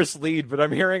my first lead, but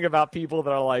I'm hearing about people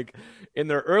that are like in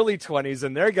their early 20s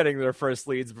and they're getting their first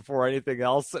leads before anything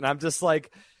else. And I'm just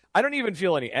like, I don't even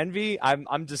feel any envy.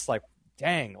 I'm just like,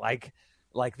 dang, like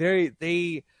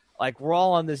they like, we're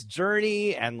all on this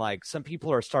journey, and like some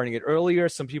people are starting it earlier,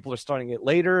 some people are starting it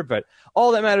later, but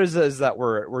all that matters is that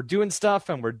we're doing stuff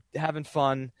and we're having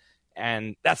fun,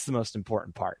 and that's the most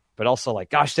important part. But also, like,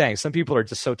 gosh dang, some people are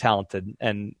just so talented,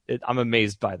 and I'm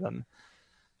amazed by them.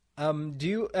 Do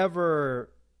you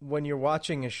ever, when you're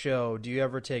watching a show, do you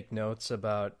ever take notes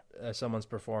about someone's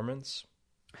performance?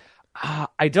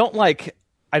 I don't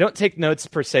take notes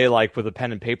per se, like with a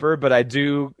pen and paper, but I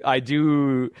do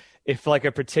if like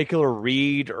a particular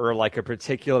read or like a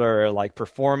particular like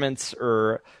performance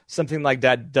or something like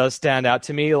that does stand out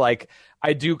to me, like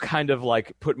I do kind of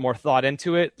like put more thought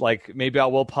into it. Like maybe I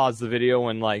will pause the video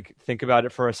and like think about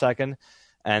it for a second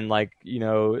and like,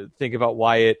 think about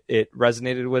why it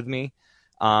resonated with me.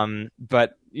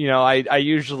 But I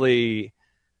usually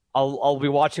I'll be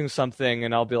watching something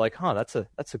and I'll be like, that's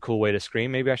a cool way to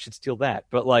scream. Maybe I should steal that.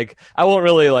 But like, I won't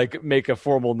really like make a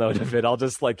formal note of it. I'll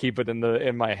just like keep it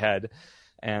in my head.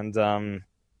 And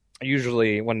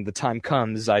usually when the time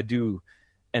comes, I do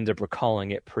end up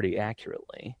recalling it pretty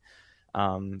accurately.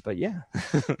 But yeah.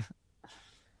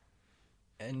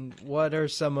 And what are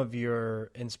some of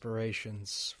your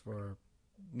inspirations for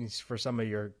some of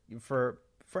your for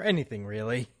anything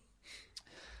really?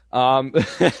 I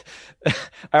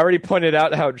already pointed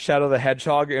out how Shadow the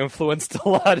Hedgehog influenced a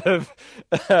lot of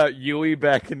Yui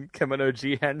back in Kemono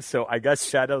Jihen, so I guess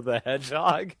Shadow the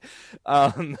Hedgehog.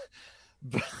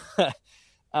 But,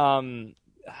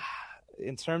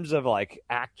 in terms of like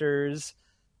actors,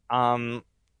 I'm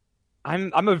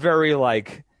a very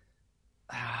like,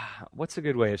 what's a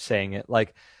good way of saying it?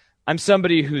 Like, I'm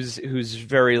somebody who's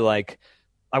very like,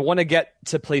 I want to get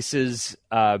to places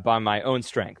by my own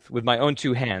strength, with my own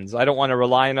two hands. I don't want to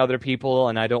rely on other people,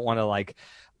 and I don't want to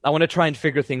I want to try and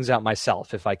figure things out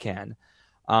myself if I can.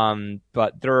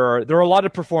 But there are a lot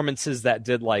of performances that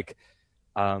did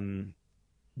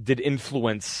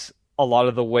influence a lot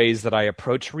of the ways that I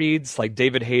approach reads. Like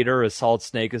David Hayter as Solid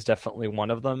Snake is definitely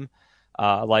one of them.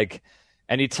 Like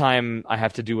anytime I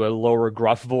have to do a lower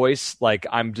gruff voice, like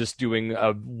I'm just doing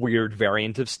a weird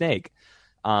variant of Snake.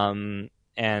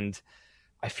 And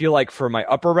I feel like for my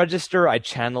upper register, I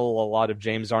channel a lot of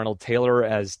James Arnold Taylor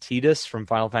as Tidus from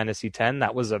Final Fantasy X.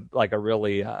 That was a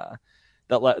really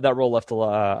that role left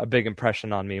a big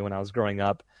impression on me when I was growing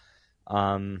up.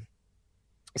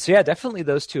 So yeah, definitely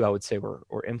those two I would say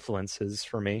were influences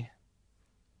for me.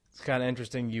 It's kind of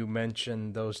interesting you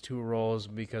mentioned those two roles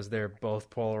because they're both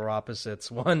polar opposites.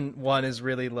 One is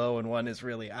really low and one is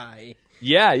really high.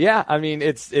 Yeah. I mean,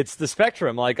 it's the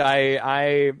spectrum. Like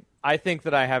I think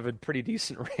that I have a pretty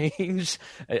decent range.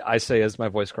 I say as my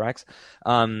voice cracks.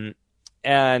 And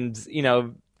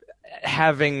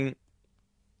having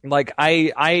like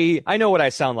I know what I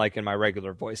sound like in my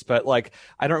regular voice, but like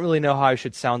I don't really know how I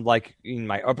should sound like in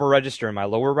my upper register and my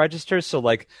lower register. So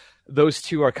like those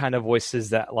two are kind of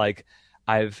voices that like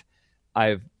I've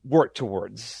worked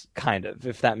towards, kind of,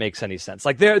 if that makes any sense.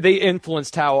 Like they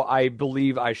influenced how I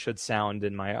believe I should sound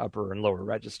in my upper and lower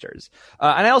registers.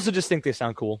 And I also just think they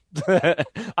sound cool.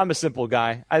 I'm a simple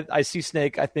guy. I see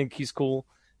Snake, I think he's cool,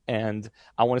 and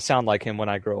I want to sound like him when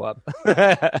I grow up.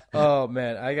 Oh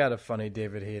man, I got a funny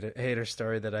David Hayter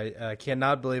story that I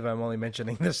cannot believe I'm only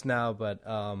mentioning this now, but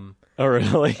oh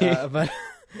really?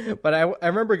 But I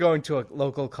remember going to a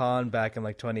local con back in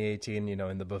like 2018,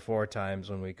 in the before times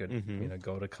when we could,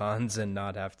 go to cons and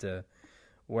not have to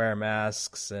wear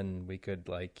masks, and we could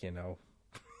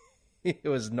it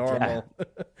was normal.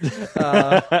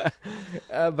 Yeah.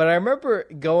 But I remember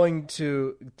going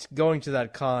to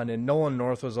that con, and Nolan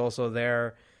North was also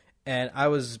there, and I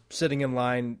was sitting in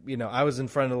line. I was in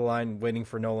front of the line waiting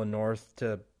for Nolan North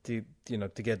to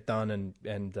get done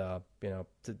and to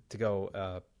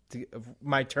go.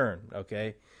 My turn,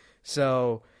 okay?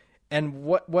 So, and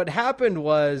what happened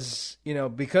was,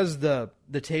 because the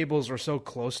tables were so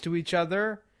close to each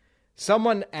other,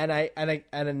 someone and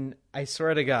I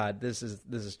swear to God, this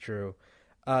is true.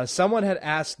 Someone had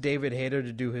asked David Hayter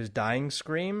to do his dying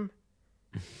scream,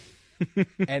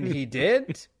 and he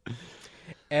did.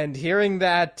 And hearing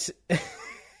that,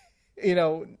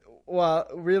 while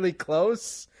really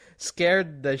close,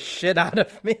 scared the shit out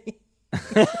of me.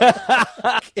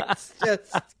 It's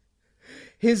just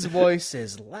his voice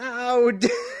is loud.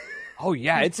 Oh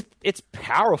yeah, it's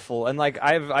powerful, and like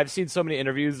I've seen so many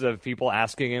interviews of people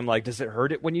asking him like, does it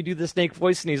hurt it when you do the snake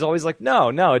voice? And he's always like, no,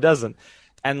 it doesn't.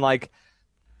 And like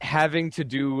having to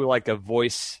do like a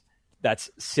voice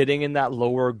that's sitting in that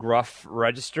lower gruff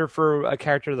register for a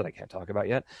character that I can't talk about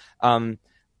yet.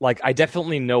 Like I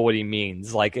definitely know what he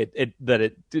means. Like it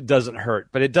doesn't hurt,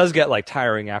 but it does get like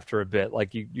tiring after a bit.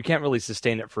 Like you can't really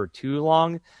sustain it for too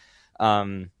long.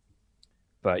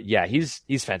 But yeah, he's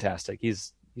fantastic.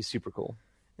 He's super cool.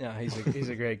 Yeah, he's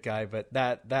a great guy, but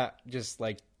that just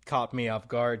like caught me off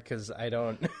guard because I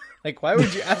don't like. Why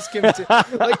would you ask him to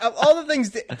like of all the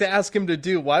things to ask him to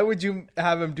do? Why would you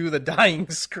have him do the dying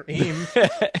scream?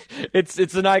 It's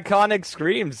an iconic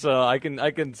scream, so I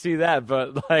can see that.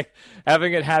 But like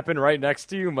having it happen right next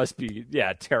to you must be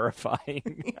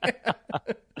terrifying.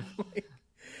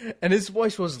 And his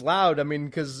voice was loud. I mean,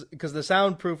 because the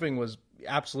soundproofing was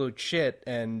absolute shit,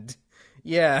 and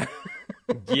yeah.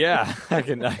 Yeah, I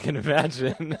can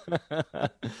imagine.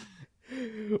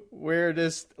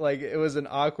 Weirdest, like it was an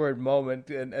awkward moment,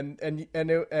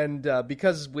 and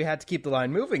because we had to keep the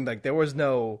line moving, like there was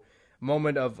no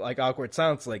moment of like awkward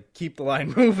silence. Like keep the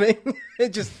line moving.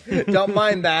 Just don't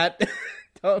mind that.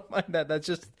 Don't mind that. That's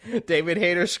just David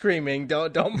Hayter screaming.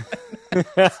 Don't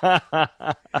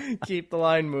keep the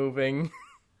line moving.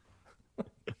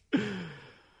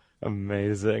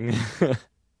 Amazing.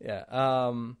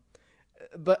 Yeah.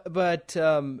 But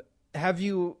have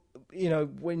you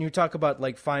when you talk about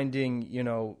like finding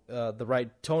the right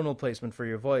tonal placement for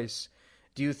your voice,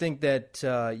 do you think that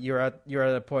you're at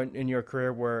a point in your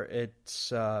career where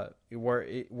it's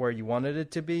where you wanted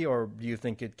it to be, or do you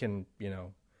think it can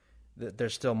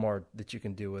there's still more that you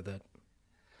can do with it?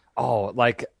 Oh,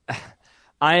 like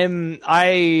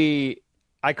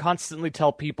I constantly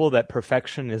tell people that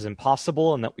perfection is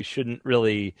impossible and that we shouldn't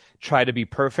really try to be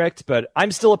perfect, but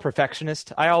I'm still a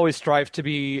perfectionist. I always strive to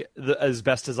be as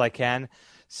best as I can.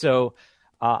 So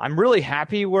I'm really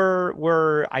happy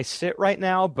where I sit right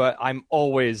now, but I'm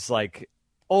always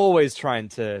trying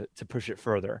to push it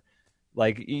further.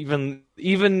 Like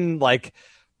even like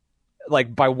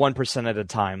by 1% at a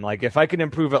time. Like if I can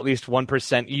improve at least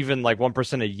 1%, even like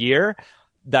 1% a year,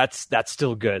 that's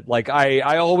still good. Like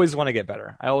I always want to get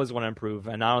better. I always want to improve,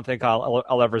 and I don't think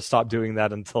I'll ever stop doing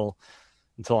that until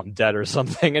I'm dead or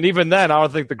something. And even then, I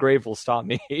don't think the grave will stop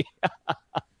me.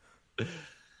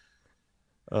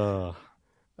 Well,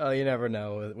 you never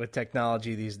know with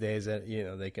technology these days that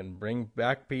they can bring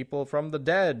back people from the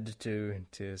dead to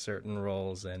certain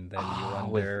roles, and then you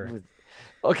wonder.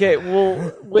 Okay,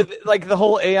 well, with like the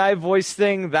whole AI voice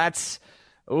thing, that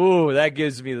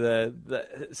gives me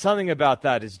the something about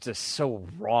that is just so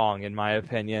wrong in my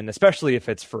opinion, especially if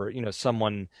it's for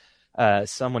someone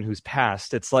who's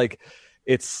passed. It's like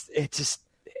it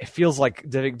feels like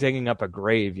digging up a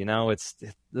grave.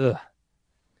 Ugh.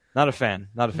 Not a fan.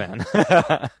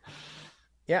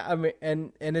 Yeah, I mean,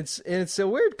 and it's a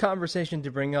weird conversation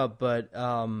to bring up, but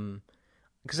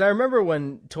because I remember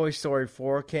when Toy Story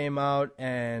 4 came out,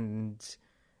 and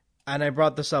I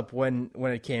brought this up when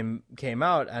it came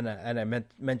out, and I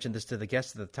mentioned this to the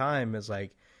guest at the time. Is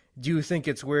like, do you think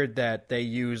it's weird that they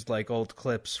used like old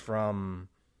clips from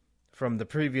the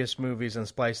previous movies and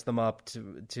spliced them up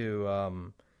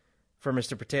to for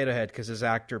Mr. Potato Head because his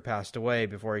actor passed away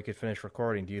before he could finish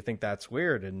recording? Do you think that's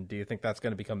weird, and do you think that's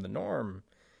going to become the norm?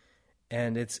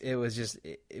 And it was just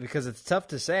because it's tough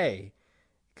to say,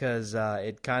 because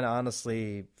it kind of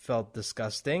honestly felt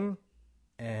disgusting.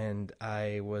 And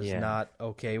I was not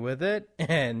okay with it.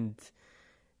 And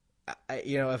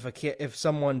if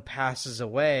someone passes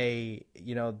away,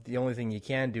 the only thing you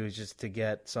can do is just to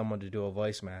get someone to do a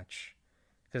voice match.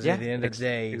 Because at the end of the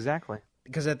day, exactly.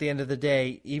 Because at the end of the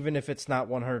day, even if it's not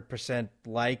 100%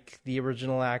 like the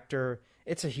original actor,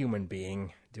 it's a human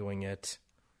being doing it.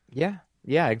 Yeah.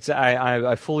 Yeah,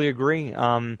 I fully agree.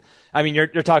 I mean, you're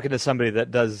talking to somebody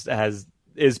that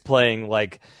is playing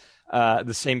like.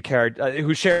 The same character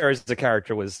who shares the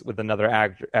character with another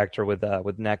actor with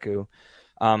Neku.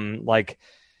 Like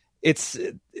it's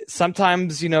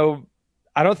sometimes,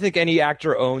 I don't think any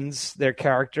actor owns their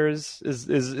characters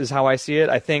is how I see it.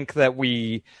 I think that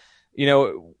we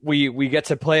get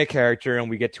to play a character and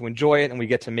we get to enjoy it and we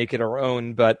get to make it our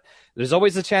own, but there's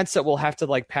always a chance that we'll have to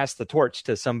like pass the torch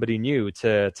to somebody new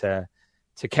to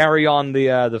carry on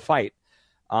the fight.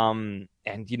 And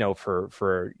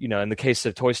for in the case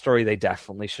of Toy Story, they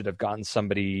definitely should have gotten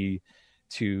somebody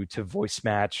to voice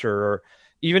match, or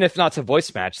even if not to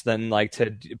voice match, then like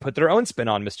to put their own spin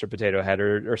on Mr. Potato Head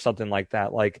or something like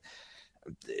that. Like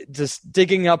just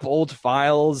digging up old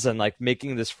files and like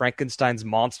making this Frankenstein's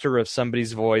monster of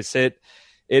somebody's voice. It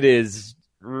is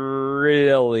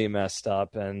really messed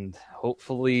up, and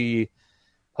hopefully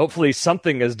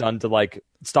something is done to like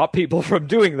stop people from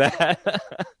doing that.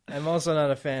 I'm also not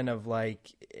a fan of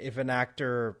like if an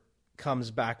actor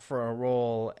comes back for a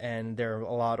role and they're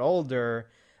a lot older.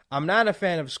 I'm not a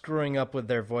fan of screwing up with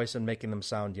their voice and making them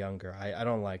sound younger. I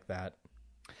don't like that.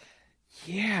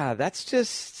 Yeah, that's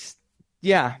just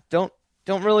don't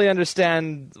really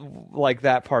understand like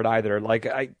that part either. Like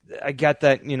I get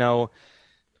that, you know,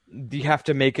 you have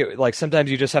to make it like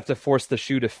sometimes you just have to force the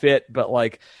shoe to fit, but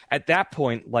like at that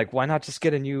point, like why not just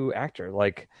get a new actor?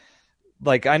 Like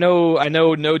I know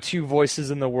no two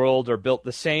voices in the world are built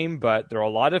the same, but there are a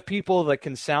lot of people that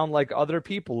can sound like other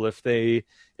people if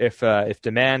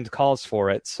demand calls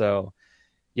for it. So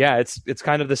yeah, it's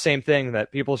kind of the same thing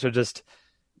that people should just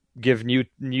give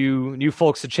new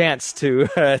folks a chance to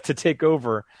to take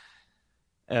over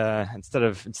instead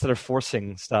of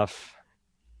forcing stuff.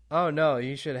 Oh no,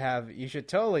 you should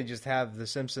totally just have the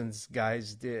Simpsons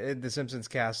guys, the Simpsons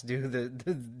cast do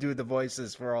the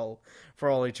voices for all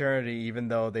eternity, even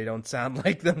though they don't sound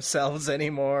like themselves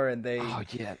anymore, and they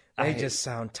just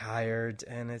sound tired,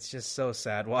 and it's just so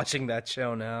sad watching that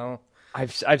show now.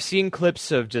 I've seen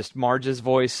clips of just Marge's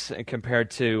voice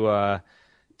compared to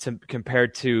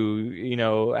you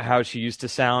know how she used to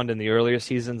sound in the earlier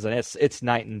seasons, and it's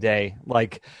night and day.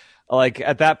 Like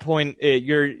at that point,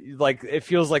 you're like it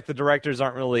feels like the directors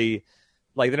aren't really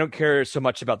like they don't care so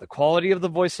much about the quality of the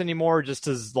voice anymore, just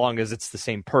as long as it's the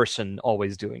same person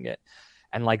always doing it.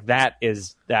 And like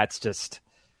that's just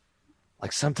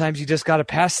like sometimes you just gotta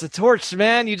pass the torch,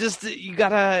 man. You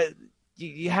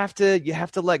have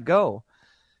to let go.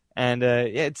 And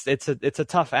it's a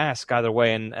tough ask either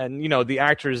way. And you know the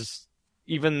actors,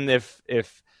 even if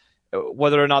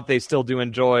whether or not they still do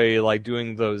enjoy like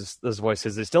doing those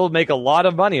voices, they still make a lot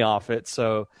of money off it.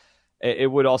 So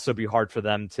it would also be hard for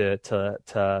them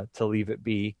to leave it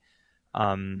be,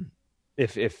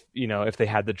 if you know if they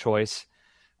had the choice.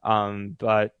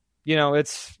 But you know it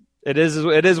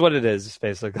is what it is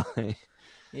basically.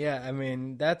 Yeah, I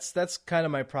mean that's kind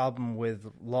of my problem with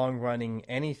long running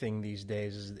anything these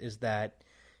days is that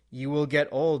you will get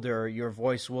older, your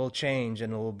voice will change,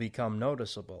 and it will become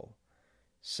noticeable.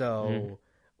 So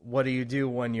what do you do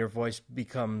when your voice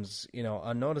becomes, you know,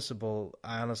 unnoticeable?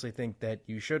 I honestly think that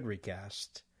you should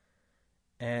recast.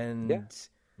 And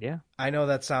yeah. I know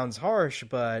that sounds harsh,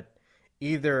 but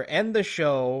either end the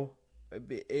show,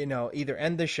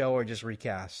 or just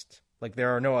recast. Like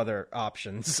there are no other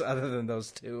options other than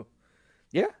those two.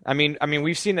 Yeah, I mean,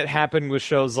 we've seen it happen with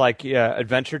shows like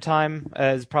Adventure Time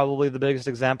is probably the biggest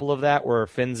example of that, where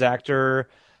Finn's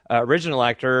original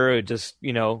actor, just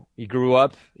you know, he grew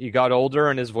up, he got older,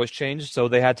 and his voice changed, so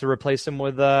they had to replace him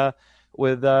with a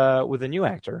new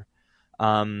actor.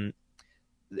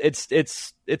 It's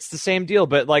the same deal,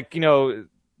 but like you know,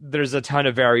 there's a ton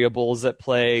of variables at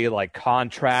play, like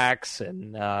contracts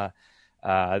and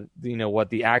you know what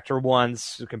the actor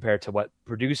wants compared to what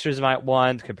producers might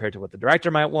want, compared to what the director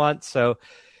might want. So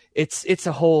it's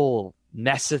a whole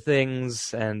mess of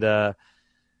things, and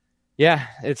yeah,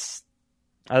 it's.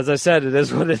 As I said, it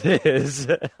is what it is.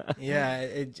 Yeah,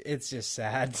 it's just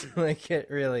sad. Like it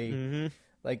really,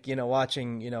 like you know,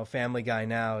 watching Family Guy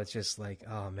now, it's just like,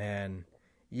 oh man,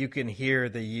 you can hear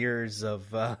the years of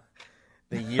the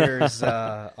years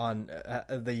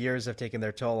have taken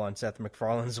their toll on Seth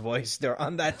MacFarlane's voice. They're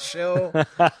on that show.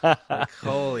 Like,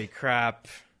 holy crap,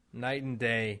 night and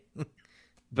day.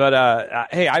 But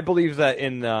hey, I believe that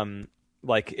in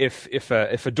like if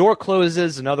a door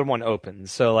closes, another one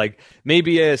opens. So like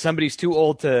maybe somebody's too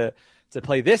old to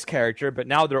play this character, but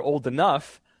now they're old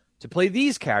enough to play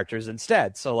these characters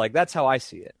instead. So like that's how I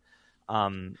see it.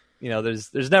 You know,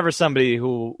 there's never somebody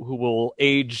who will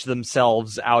age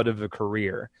themselves out of a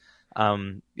career.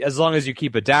 As long as you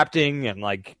keep adapting and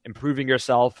like improving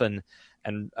yourself and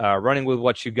running with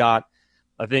what you got,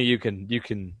 I think you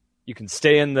can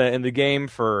stay in the game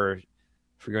for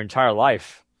your entire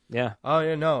life. Yeah. Oh,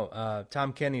 yeah, no.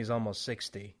 Tom Kenny's almost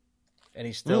 60, and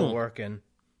he's still working.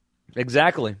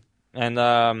 Exactly. And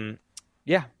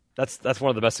yeah, that's one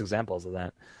of the best examples of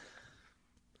that.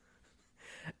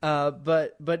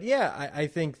 But yeah, I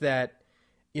think that,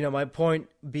 you know, my point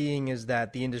being is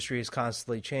that the industry is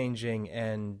constantly changing,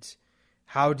 and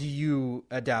how do you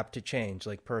adapt to change?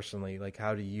 Like personally, like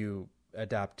how do you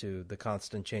adapt to the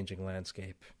constant changing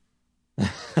landscape?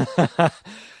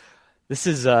 This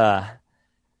is a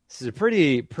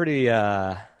pretty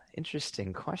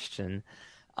interesting question.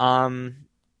 I'm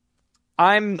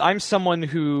someone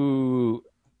who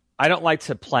I don't like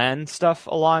to plan stuff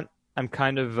a lot. I'm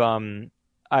kind of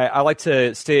I like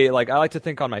to stay like I like to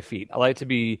think on my feet. I like to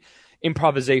be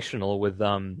improvisational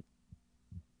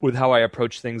with how I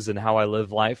approach things and how I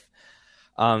live life.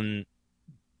 Um,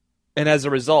 and as a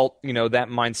result, that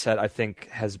mindset I think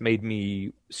has made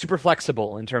me super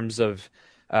flexible in terms of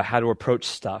how to approach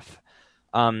stuff.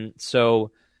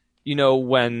 So,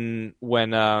 when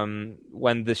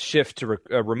the shift to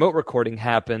remote recording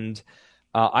happened,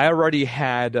 I already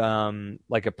had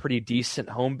like a pretty decent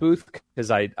home booth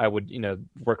because I would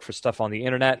work for stuff on the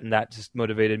internet, and that just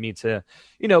motivated me to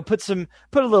put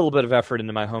a little bit of effort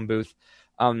into my home booth.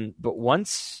 But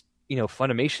once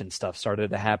Funimation stuff started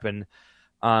to happen,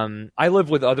 I live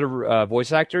with other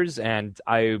voice actors, and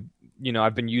I've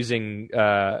been using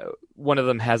one of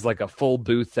them has like a full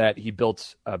booth that he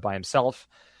built by himself.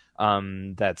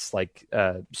 That's like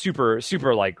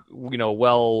super like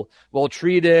well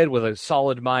treated with a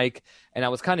solid mic, and I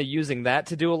was kind of using that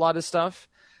to do a lot of stuff.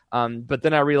 But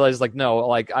then I realized like no,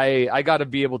 like I got to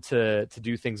be able to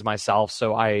do things myself.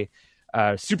 So I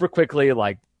super quickly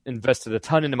like invested a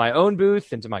ton into my own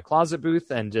booth, into my closet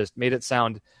booth, and just made it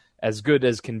sound as good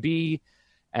as can be.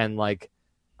 And like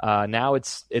now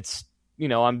it's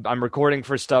I'm recording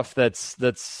for stuff that's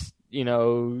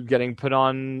getting put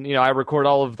on. I record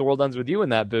all of The World Ends With You in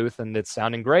that booth, and it's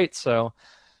sounding great. So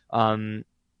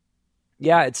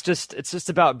yeah, it's just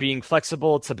about being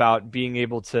flexible. It's about being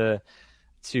able to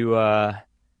look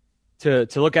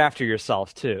after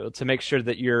yourself too, to make sure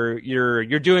that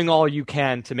you're doing all you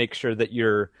can to make sure that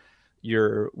you're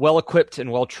well equipped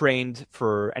and well trained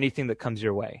for anything that comes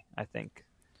your way. I think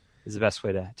is the best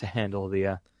way to handle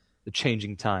the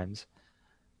changing times.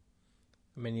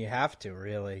 I mean, you have to,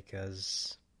 really,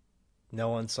 because no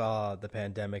one saw the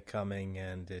pandemic coming,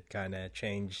 and it kind of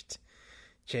changed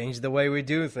the way we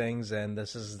do things, and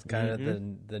this is kind of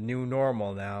the new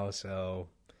normal now, so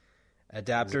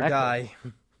adapt or die.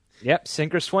 Yep,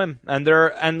 sink or swim. And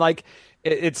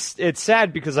it's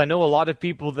sad because I know a lot of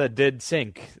people that did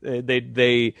sink. They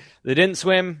didn't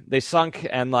swim, they sunk,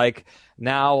 and like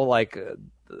now like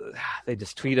they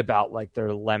just tweet about like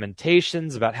their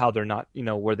lamentations about how they're not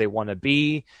where they want to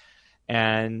be,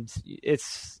 and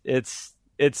it's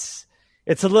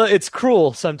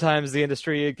cruel sometimes. The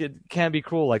industry it can be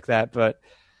cruel like that, but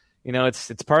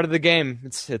it's part of the game.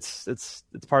 It's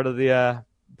part of the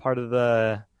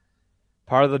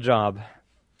job.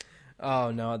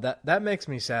 Oh no, that makes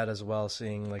me sad as well,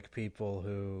 seeing like people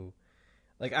who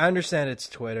like, I understand it's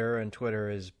Twitter, and Twitter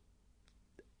is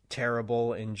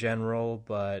terrible in general,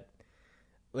 but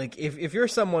like if you're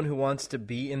someone who wants to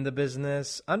be in the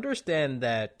business, understand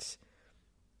that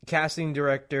casting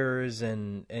directors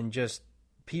and just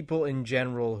people in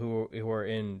general who are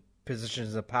in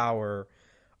positions of power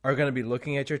are going to be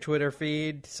looking at your Twitter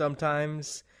feed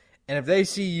sometimes, and if they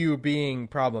see you being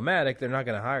problematic, they're not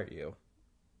going to hire you.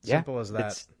 Simple as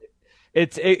that.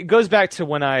 It goes back to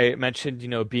when I mentioned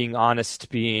being honest,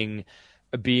 being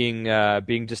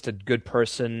just a good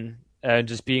person, and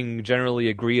just being generally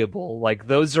agreeable. Like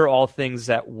those are all things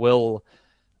that will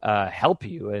help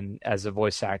you and as a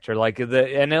voice actor,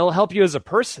 and it'll help you as a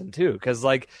person too, because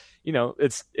like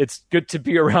it's good to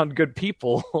be around good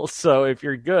people. So if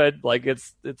you're good, like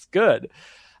it's good.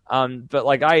 But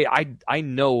like I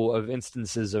know of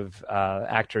instances of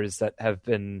actors that have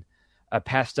been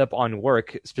passed up on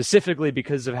work specifically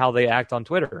because of how they act on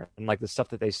Twitter and like the stuff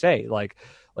that they say, like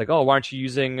oh, why aren't you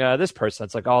using this person?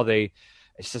 It's like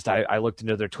it's just I looked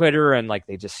into their Twitter, and like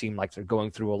they just seem like they're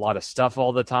going through a lot of stuff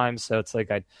all the time, so it's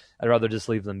like I'd rather just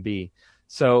leave them be.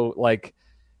 So like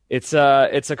it's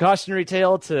a cautionary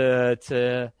tale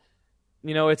to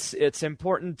it's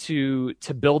important to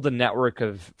build a network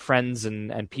of friends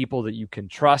and people that you can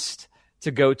trust to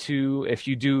go to if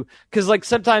you do, because like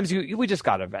sometimes we just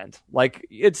gotta vent. Like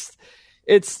it's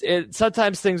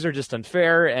sometimes things are just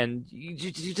unfair, and you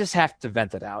just have to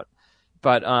vent it out.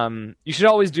 But you should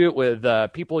always do it with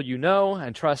people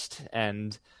and trust,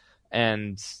 and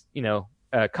confidants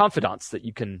that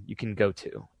you can go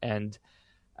to. And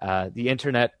the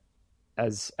internet,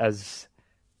 as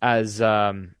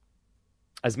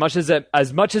much as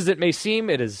it may seem,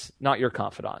 it is not your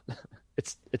confidant.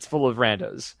 It's full of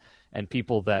randos and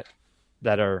people that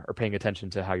are paying attention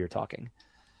to how you're talking.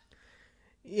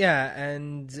 Yeah,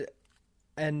 and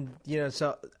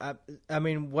so I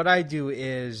mean, what I do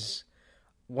is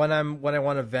when I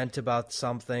want to vent about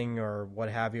something or what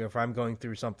have you, if I'm going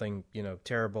through something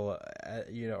terrible,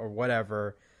 or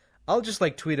whatever, I'll just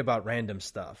like tweet about random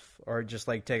stuff, or just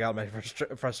like take out my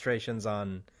frustrations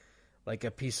on like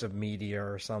a piece of media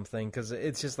or something, because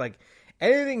it's just like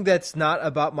anything that's not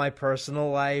about my personal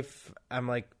life, I'm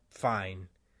like, fine,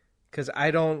 because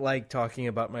I don't like talking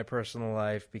about my personal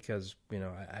life because,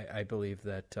 I believe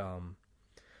that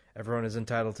everyone is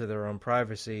entitled to their own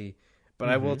privacy. But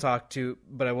I will talk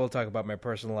about my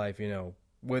personal life,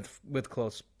 with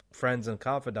close friends and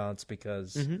confidants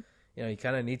because, you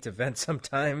kind of need to vent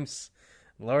sometimes.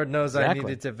 Lord knows I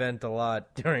needed to vent a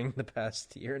lot during the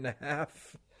past year and a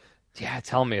half. Yeah,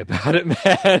 tell me about it,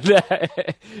 man.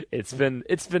 It's been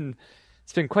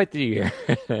quite the year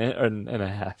and a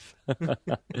half.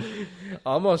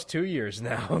 Almost 2 years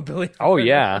now, believe. Oh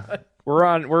yeah. We're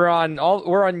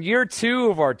on year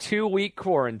 2 of our 2-week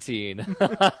quarantine.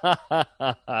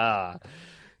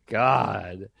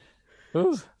 God.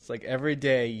 It's like every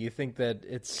day you think that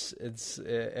it's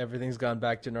everything's gone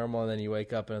back to normal, and then you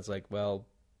wake up and it's like, well,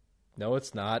 no,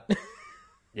 it's not.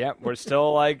 Yeah, we're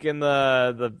still like in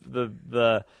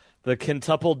the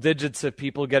quintuple digits of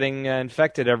people getting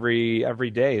infected every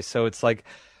day. So it's like,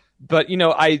 but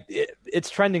it's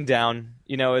trending down.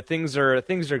 Things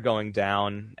are going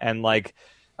down, and like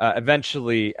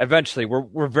eventually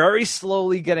we're very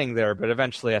slowly getting there, but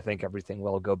eventually I think everything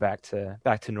will go back to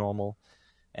normal,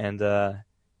 and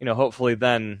hopefully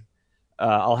then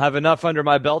I'll have enough under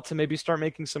my belt to maybe start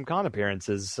making some con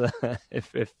appearances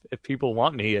if people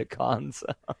want me at cons.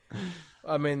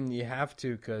 I mean, you have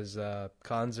to because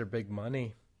cons are big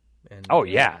money. And, oh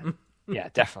yeah, yeah,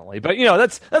 definitely. But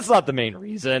that's not the main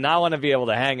reason. I want to be able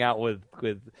to hang out with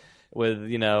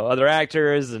other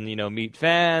actors and meet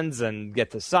fans and get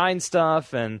to sign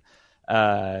stuff, and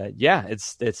yeah,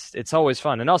 it's always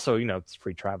fun. And also it's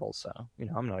free travel, so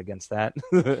I'm not against that.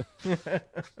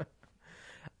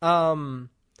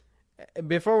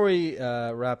 Before we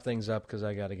wrap things up, because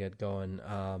I got to get going,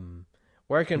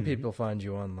 where can people find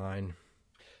you online?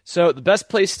 So the best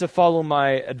place to follow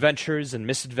my adventures and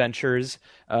misadventures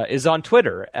is on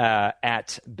Twitter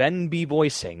at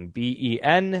BenBvoicing,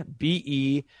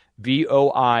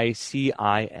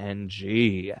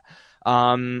 BenBevoicing.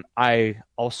 I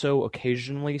also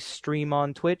occasionally stream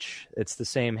on Twitch. It's the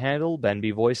same handle,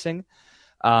 BenBvoicing.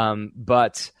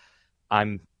 But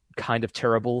I'm kind of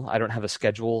terrible. I don't have a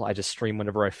schedule. I just stream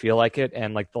whenever I feel like it.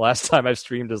 And like the last time I've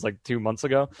streamed is like 2 months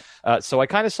ago. So I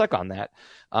kind of suck on that.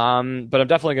 But I'm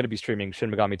definitely going to be streaming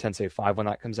Shin Megami Tensei 5 when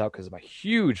that comes out because I'm a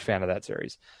huge fan of that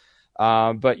series.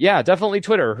 But yeah, definitely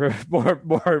Twitter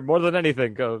more than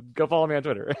anything. Go follow me on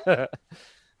Twitter.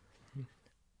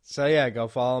 So yeah, go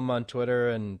follow him on Twitter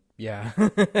and yeah.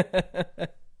 Yeah.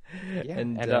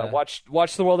 And watch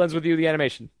The World Ends With You, the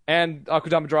animation, and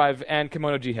Akudama Drive and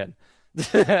Kimono Jihen.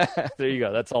 There you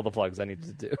go. That's all the plugs I need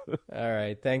to do. All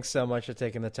right. Thanks so much for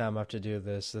taking the time up to do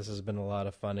this. This has been a lot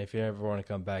of fun. If you ever want to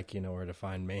come back, you know where to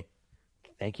find me.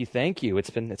 Thank you. It's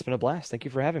been a blast. Thank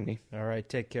you for having me. All right.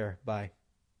 Take care. Bye.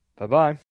 Bye-bye.